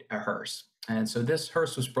donate a hearse. And so this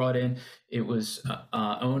hearse was brought in. It was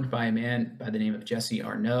owned by a man by the name of Jesse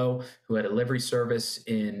Arnaud, who had a livery service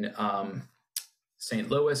in St.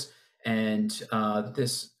 Louis. And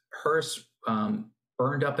this hearse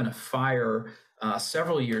burned up in a fire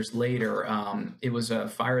several years later. It was a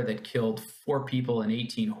fire that killed 4 people and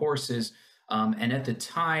 18 horses. And at the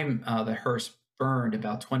time the hearse burned,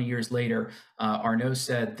 about 20 years later, Arnaud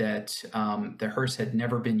said that the hearse had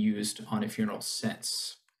never been used on a funeral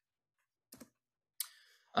since.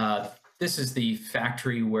 This is the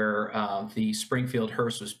factory where the Springfield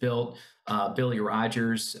hearse was built. Billy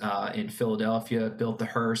Rogers in Philadelphia built the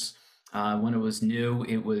hearse. When it was new,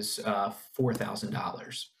 it was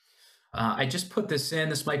 $4,000. I just put this in.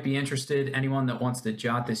 This might be interested. Anyone that wants to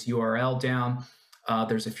jot this URL down.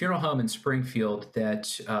 There's a funeral home in Springfield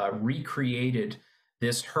that recreated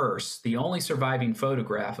this hearse. The only surviving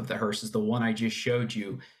photograph of the hearse is the one I just showed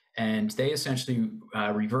you. And they essentially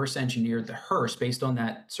reverse engineered the hearse based on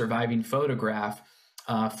that surviving photograph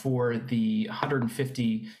for the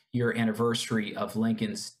 150-year anniversary of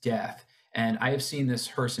Lincoln's death. And I have seen this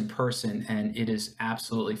hearse in person, and it is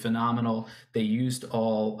absolutely phenomenal. They used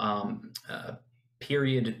all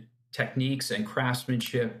period techniques and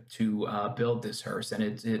craftsmanship to build this hearse, and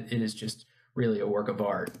it is just really a work of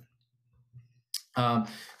art.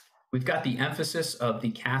 We've got the emphasis of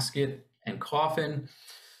the casket and coffin.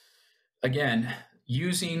 Again,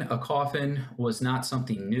 using a coffin was not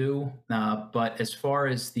something new, but as far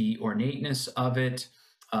as the ornateness of it,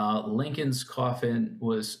 Lincoln's coffin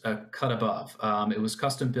was a cut above. It was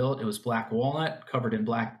custom built. It was black walnut covered in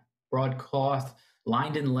black broadcloth,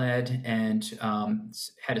 lined in lead, and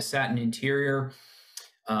had a satin interior.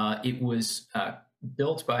 It was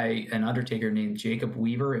built by an undertaker named Jacob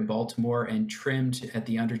Weaver in Baltimore and trimmed at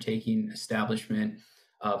the undertaking establishment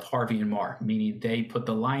of Harvey and Marr, meaning they put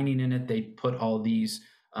the lining in it. They put all these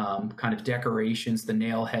kind of decorations, the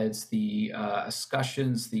nail heads, the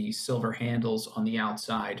escutcheons, the silver handles on the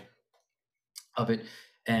outside of it.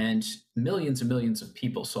 And millions of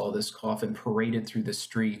people saw this coffin paraded through the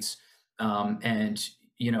streets. And,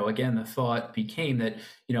 again, the thought became that,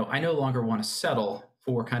 I no longer want to settle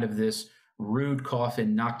for kind of this rude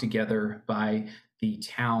coffin knocked together by the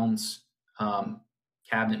town's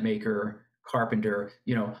cabinet maker, carpenter.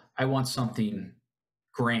 I want something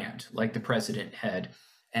grand like the president had.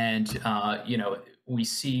 And, we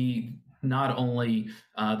see not only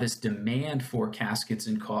this demand for caskets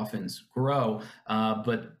and coffins grow,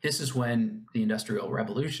 but this is when the Industrial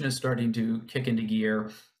Revolution is starting to kick into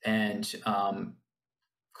gear, and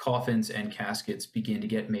coffins and caskets begin to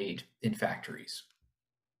get made in factories.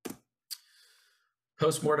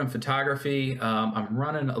 Postmortem photography. I'm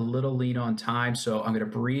running a little lean on time, so I'm going to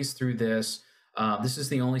breeze through this. This is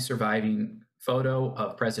the only surviving photo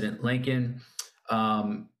of President Lincoln.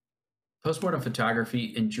 Postmortem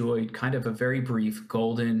photography enjoyed kind of a very brief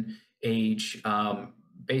golden age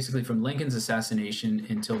basically from Lincoln's assassination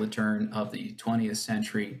until the turn of the 20th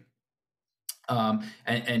century.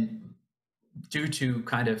 And due to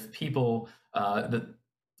kind of people,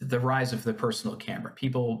 the rise of the personal camera,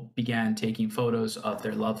 people began taking photos of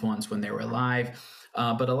their loved ones when they were alive.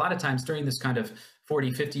 But a lot of times during this kind of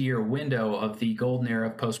 40, 50-year window of the golden era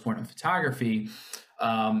of postmortem photography,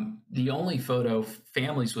 the only photo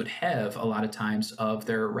families would have a lot of times of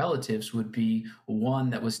their relatives would be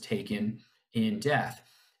one that was taken in death.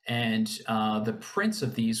 And the prints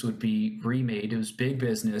of these would be remade. It was big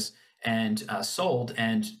business, and sold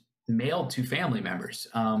and mailed to family members.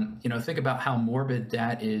 Think about how morbid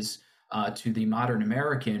that is to the modern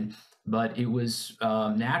American, but it was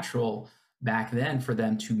natural back then for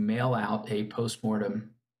them to mail out a postmortem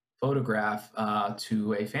photograph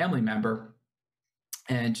to a family member.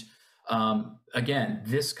 And again,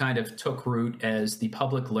 this kind of took root as the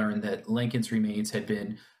public learned that Lincoln's remains had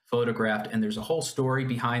been photographed. And there's a whole story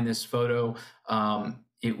behind this photo.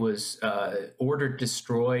 It was ordered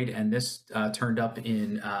destroyed, and this turned up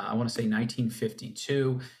in, I want to say,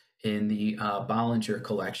 1952 in the Bollinger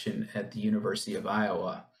collection at the University of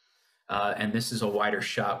Iowa. And this is a wider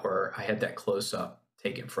shot where I had that close-up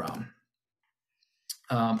taken from.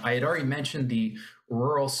 I had already mentioned the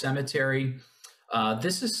rural cemetery.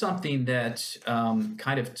 This is something that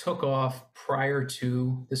kind of took off prior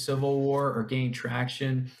to the Civil War or gained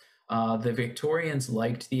traction. The Victorians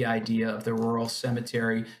liked the idea of the rural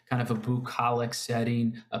cemetery, kind of a bucolic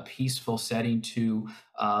setting, a peaceful setting to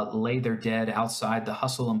lay their dead outside the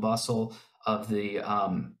hustle and bustle of the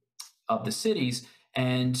cities.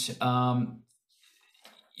 And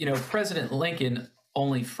President Lincoln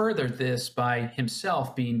only furthered this by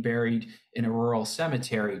himself being buried in a rural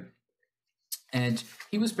cemetery. And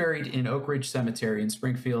he was buried in Oak Ridge Cemetery in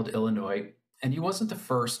Springfield, Illinois. And he wasn't the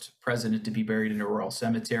first president to be buried in a rural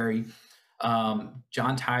cemetery.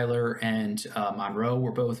 John Tyler and Monroe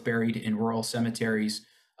were both buried in rural cemeteries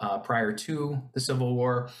prior to the Civil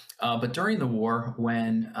War. But during the war,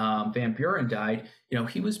 when Van Buren died,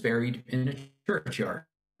 he was buried in a churchyard.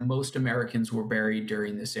 Most Americans were buried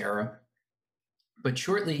during this era. But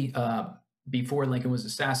shortly before Lincoln was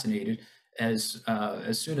assassinated, as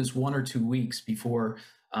soon as 1 or 2 weeks before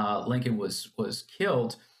Lincoln was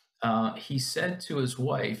killed, he said to his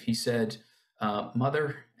wife, he said,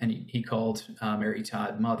 "Mother," and he called Mary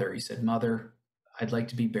Todd Mother. He said, "Mother, I'd like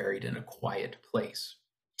to be buried in a quiet place."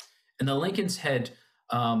 And the Lincolns had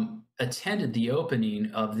attended the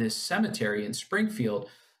opening of this cemetery in Springfield.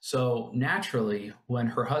 So naturally, when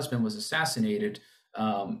her husband was assassinated,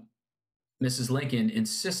 Mrs. Lincoln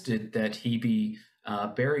insisted that he be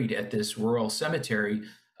buried at this rural cemetery,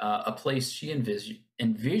 a place she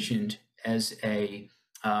envisioned as a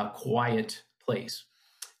quiet place.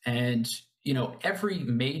 And, every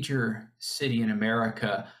major city in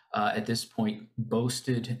America at this point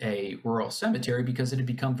boasted a rural cemetery because it had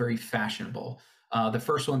become very fashionable. The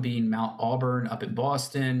first one being Mount Auburn up in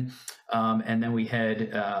Boston. And then we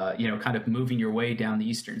had, kind of moving your way down the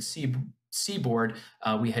eastern seaboard,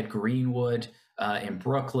 we had Greenwood in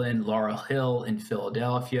Brooklyn, Laurel Hill in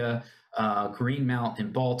Philadelphia, Greenmount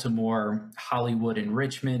in Baltimore, Hollywood in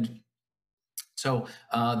Richmond. So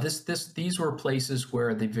these were places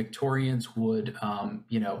where the Victorians would,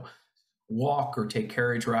 walk or take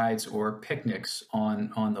carriage rides or picnics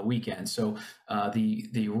on the weekend. So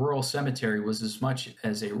the rural cemetery was as much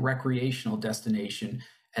as a recreational destination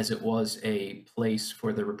as it was a place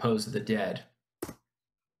for the repose of the dead.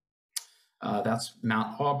 That's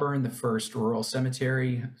Mount Auburn, the first rural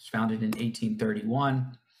cemetery. It was founded in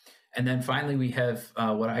 1831. And then finally, we have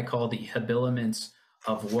what I call the habiliments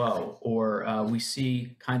of woe, or we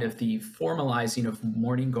see kind of the formalizing of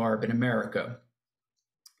mourning garb in America.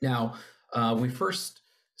 Now, we first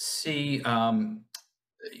see,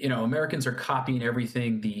 Americans are copying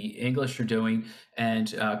everything the English are doing,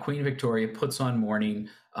 and Queen Victoria puts on mourning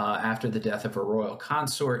after the death of her royal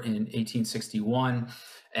consort in 1861.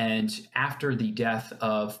 And after the death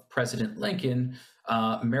of President Lincoln,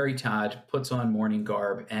 Mary Todd puts on mourning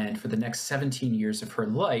garb, and for the next 17 years of her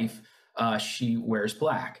life, she wears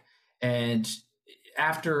black. And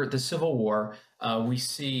after the Civil War, we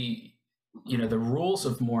see, the rules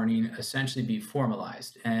of mourning essentially be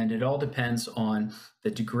formalized, and it all depends on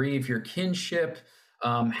the degree of your kinship,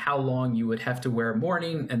 how long you would have to wear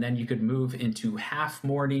mourning, and then you could move into half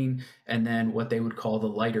mourning, and then what they would call the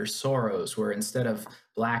lighter sorrows, where instead of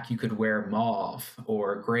black, you could wear mauve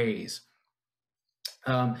or grays.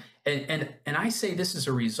 And I say this is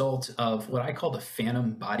a result of what I call the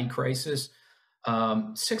phantom body crisis.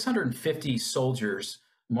 650 soldiers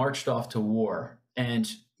marched off to war, and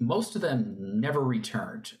most of them never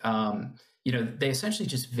returned. they essentially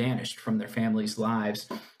just vanished from their families' lives.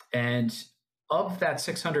 And of that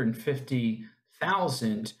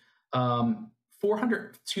 650,000,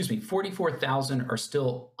 44,000 are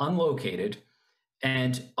still unlocated.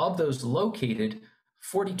 And of those located,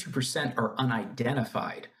 42% are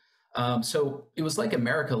unidentified. So it was like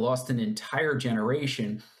America lost an entire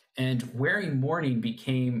generation, and wearing mourning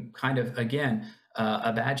became kind of, again,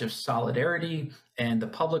 a badge of solidarity. And the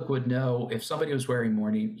public would know if somebody was wearing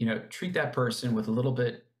mourning, treat that person with a little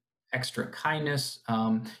bit extra kindness.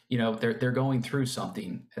 They're going through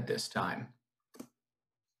something at this time.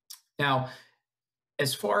 Now,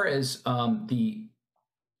 as far as the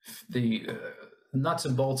nuts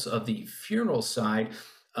and bolts of the funeral side,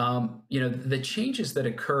 the changes that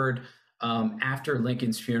occurred after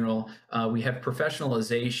Lincoln's funeral, we have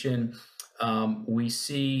professionalization. We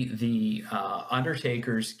see the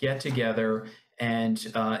undertakers get together, and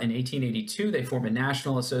in 1882, they form a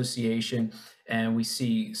national association, and we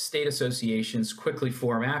see state associations quickly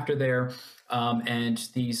form after there. And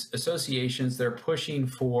these associations, they're pushing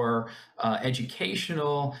for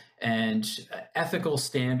educational and ethical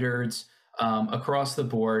standards across the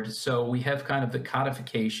board. So we have kind of the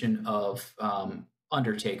codification of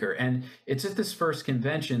undertaker. And it's at this first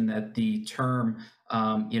convention that the term,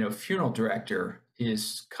 funeral director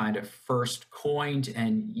is kind of first coined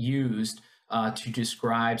and used to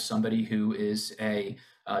describe somebody who is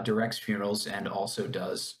directs funerals and also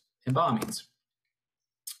does embalmings.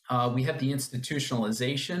 We have the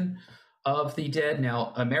institutionalization of the dead.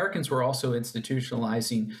 Now, Americans were also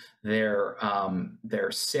institutionalizing their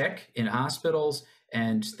sick in hospitals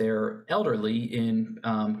and their elderly in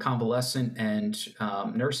convalescent and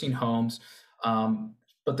nursing homes.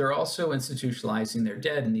 But they're also institutionalizing their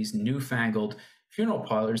dead in these newfangled funeral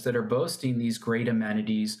parlors that are boasting these great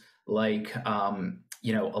amenities like,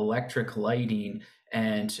 electric lighting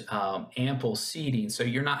and ample seating. So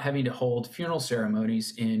you're not having to hold funeral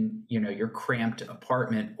ceremonies in, your cramped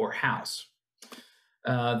apartment or house.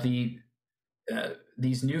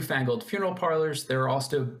 These newfangled funeral parlors, they're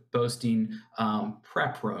also boasting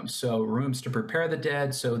prep rooms. So rooms to prepare the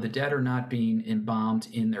dead. So the dead are not being embalmed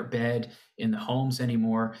in their bed in the homes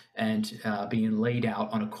anymore and being laid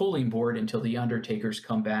out on a cooling board until the undertakers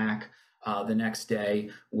come back the next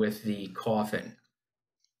day with the coffin.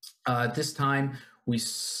 At this time, we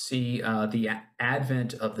see the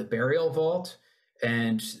advent of the burial vault,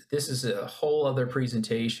 and this is a whole other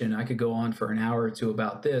presentation. I could go on for an hour or two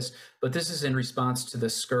about this, but this is in response to the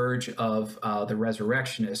scourge of the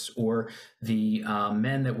resurrectionists, or the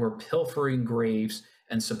men that were pilfering graves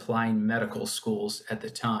and supplying medical schools at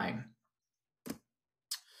the time.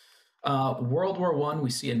 World War I,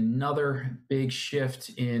 we see another big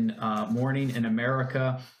shift in mourning in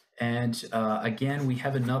America. And again, we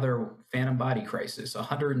have another phantom body crisis.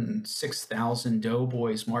 106,000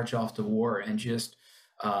 doughboys march off to war and just,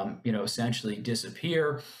 essentially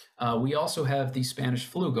disappear. We also have the Spanish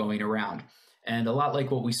flu going around. And a lot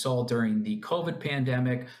like what we saw during the COVID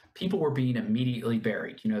pandemic, people were being immediately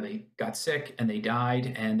buried. They got sick and they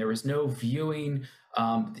died, and there was no viewing.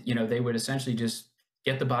 They would essentially just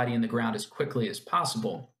get the body in the ground as quickly as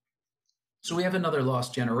possible. So we have another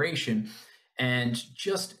lost generation. And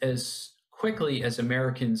just as quickly as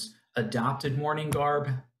Americans adopted mourning garb,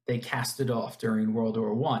 they cast it off during World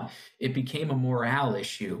War I. It became a morale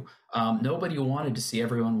issue. Nobody wanted to see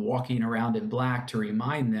everyone walking around in black to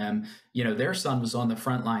remind them, their son was on the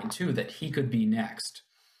front line too, that he could be next.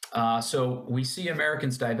 So we see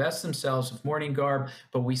Americans divest themselves of mourning garb,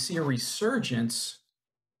 but we see a resurgence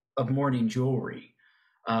of mourning jewelry,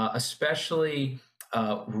 especially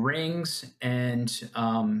rings and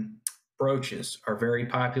brooches are very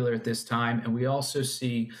popular at this time. And we also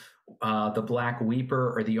see the black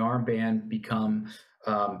weeper or the armband become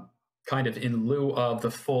kind of in lieu of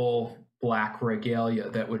the full black regalia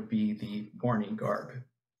that would be the mourning garb.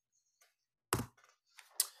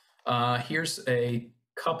 Here's a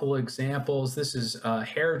couple examples. This is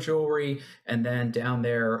hair jewelry, and then down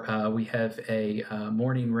there we have a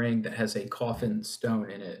mourning ring that has a coffin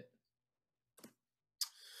stone in it.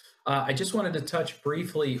 I just wanted to touch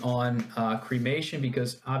briefly on cremation,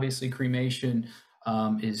 because obviously cremation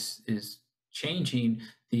is changing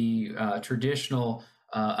the traditional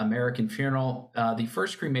American funeral. The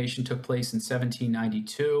first cremation took place in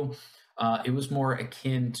 1792. It was more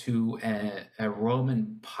akin to a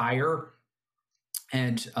Roman pyre.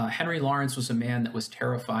 And Henry Lawrence was a man that was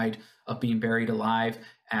terrified of being buried alive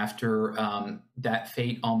after that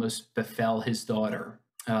fate almost befell his daughter.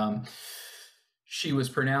 She was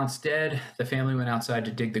pronounced dead. The family went outside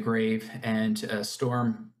to dig the grave, and a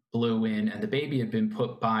storm blew in, and the baby had been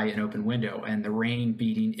put by an open window, and the rain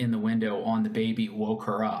beating in the window on the baby woke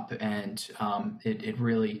her up, and it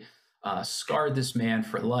really scarred this man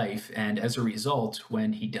for life. And as a result,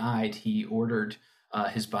 when he died, he ordered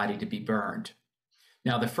his body to be burned.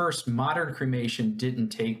 Now, the first modern cremation didn't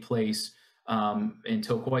take place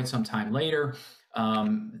until quite some time later.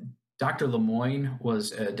 Dr. Lemoyne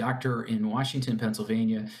was a doctor in Washington,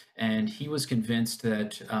 Pennsylvania, and he was convinced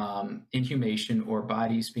that inhumation, or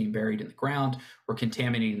bodies being buried in the ground, were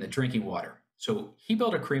contaminating the drinking water. So he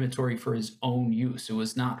built a crematory for his own use. It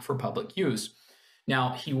was not for public use.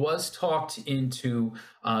 Now, he was talked into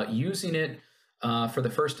using it for the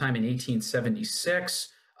first time in 1876.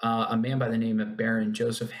 A man by the name of Baron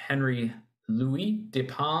Joseph Henry Louis de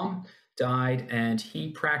Palm died, and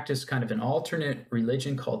he practiced kind of an alternate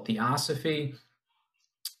religion called Theosophy.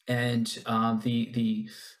 And the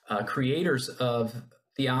creators of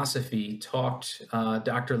Theosophy talked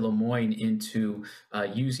Dr. Lemoyne into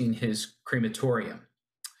using his crematorium.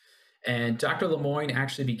 And Dr. Lemoyne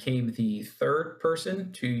actually became the third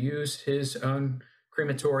person to use his own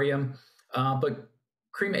crematorium. But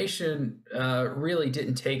cremation really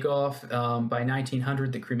didn't take off. By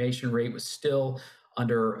 1900, the cremation rate was still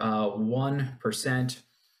under 1%.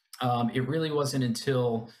 It really wasn't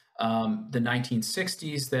until the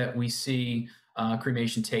 1960s that we see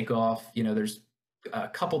cremation take off. You know, there's a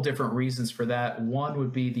couple different reasons for that. One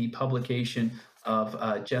would be the publication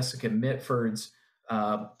of Jessica Mitford's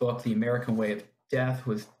book, The American Way of Death,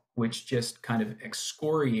 which just kind of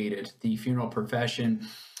excoriated the funeral profession.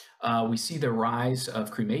 We see the rise of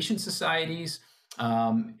cremation societies,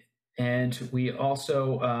 and we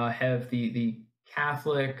also have the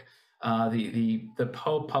Catholic. The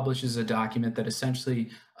Pope publishes a document that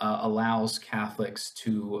essentially allows Catholics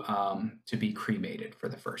to be cremated for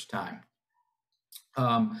the first time.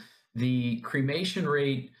 The cremation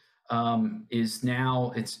rate is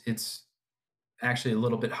now it's actually a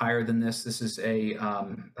little bit higher than this. This is a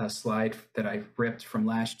slide that I ripped from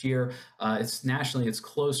last year. It's nationally, it's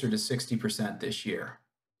closer to 60% this year.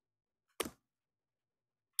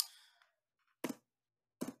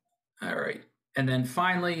 All right. And then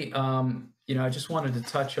finally, you know, I just wanted to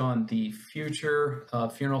touch on the future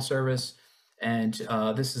of funeral service. And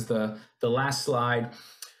this is the last slide.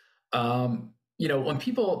 You know, when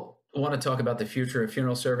people want to talk about the future of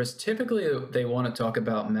funeral service, typically they want to talk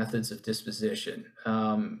about methods of disposition.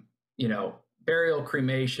 You know, burial,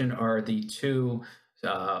 cremation are the two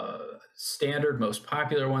standard, most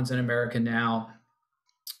popular ones in America now.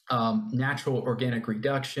 Natural organic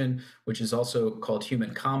reduction, which is also called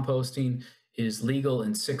human composting, is legal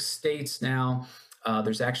in 6 states now.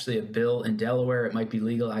 There's actually a bill in Delaware. It might be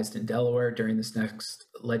legalized in Delaware during this next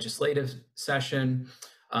legislative session.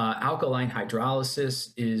 Alkaline hydrolysis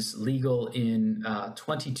is legal in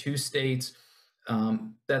 22 states.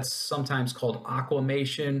 That's sometimes called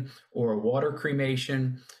aquamation or water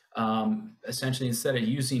cremation. Essentially, instead of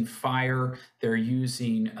using fire, they're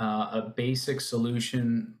using a basic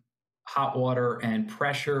solution, hot water and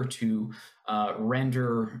pressure, to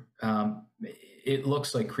render it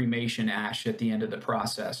looks like cremation ash at the end of the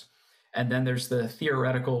process. And then there's the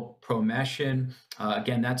theoretical promession.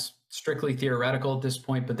 Again, that's strictly theoretical at this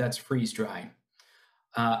point, but that's freeze drying.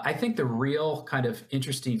 I think the real kind of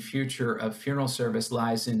interesting future of funeral service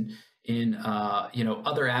lies in you know,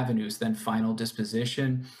 other avenues than final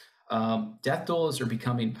disposition. Death doulas are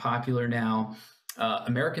becoming popular now.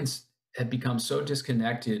 Americans have become so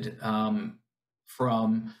disconnected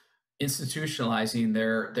from institutionalizing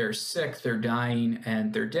their sick, they're dying,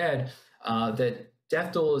 and they're dead, that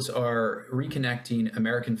death doulas are reconnecting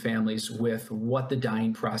American families with what the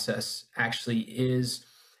dying process actually is.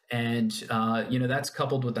 And, you know, that's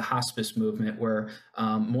coupled with the hospice movement, where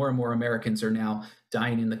more and more Americans are now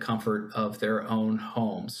dying in the comfort of their own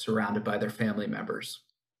homes, surrounded by their family members.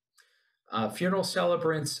 Funeral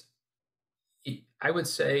celebrants, I would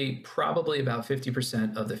say probably about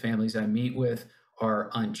 50% of the families I meet with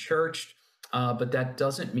are unchurched, but that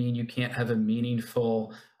doesn't mean you can't have a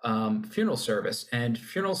meaningful funeral service. And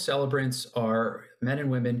funeral celebrants are men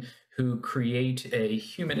and women who create a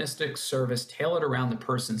humanistic service tailored around the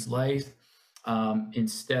person's life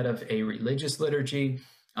instead of a religious liturgy.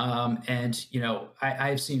 And, you know,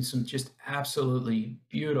 I've seen some just absolutely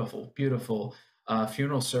beautiful, beautiful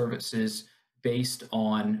funeral services based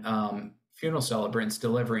on funeral celebrants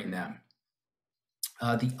delivering them.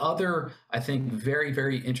 The other, I think, very,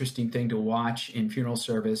 very interesting thing to watch in funeral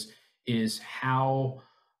service is how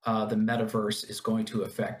the metaverse is going to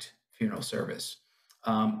affect funeral service.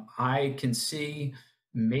 I can see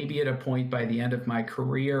maybe at a point by the end of my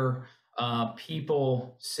career,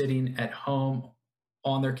 people sitting at home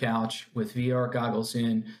on their couch with VR goggles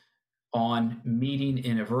on, meeting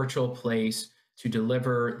in a virtual place to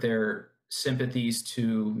deliver their sympathies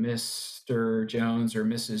to Mr. Jones or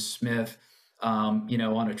Mrs. Smith,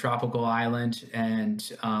 on a tropical island, and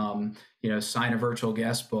sign a virtual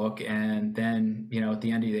guest book, and then at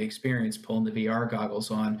the end of the experience, pulling the VR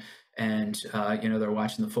goggles on, and they're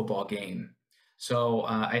watching the football game. So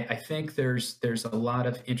I think there's a lot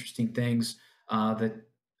of interesting things that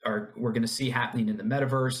we're going to see happening in the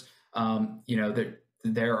metaverse.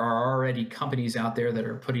 There are already companies out there that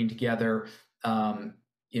are putting together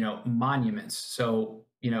monuments. So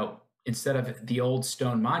instead of the old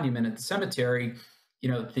stone monument at the cemetery,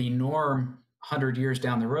 the norm 100 years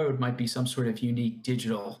down the road might be some sort of unique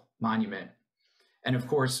digital monument. And of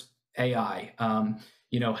course, AI,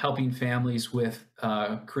 helping families with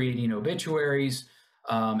creating obituaries,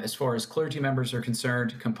 as far as clergy members are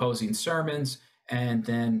concerned, composing sermons, and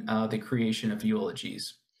then the creation of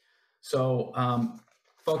eulogies. So,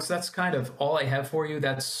 folks, that's kind of all I have for you.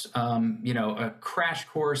 That's, a crash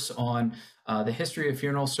course on the history of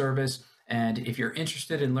funeral service. And if you're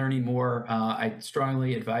interested in learning more, I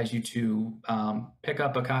strongly advise you to pick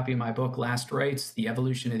up a copy of my book, Last Rites, The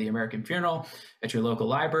Evolution of the American Funeral, at your local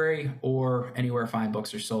library or anywhere fine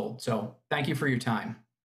books are sold. So thank you for your time.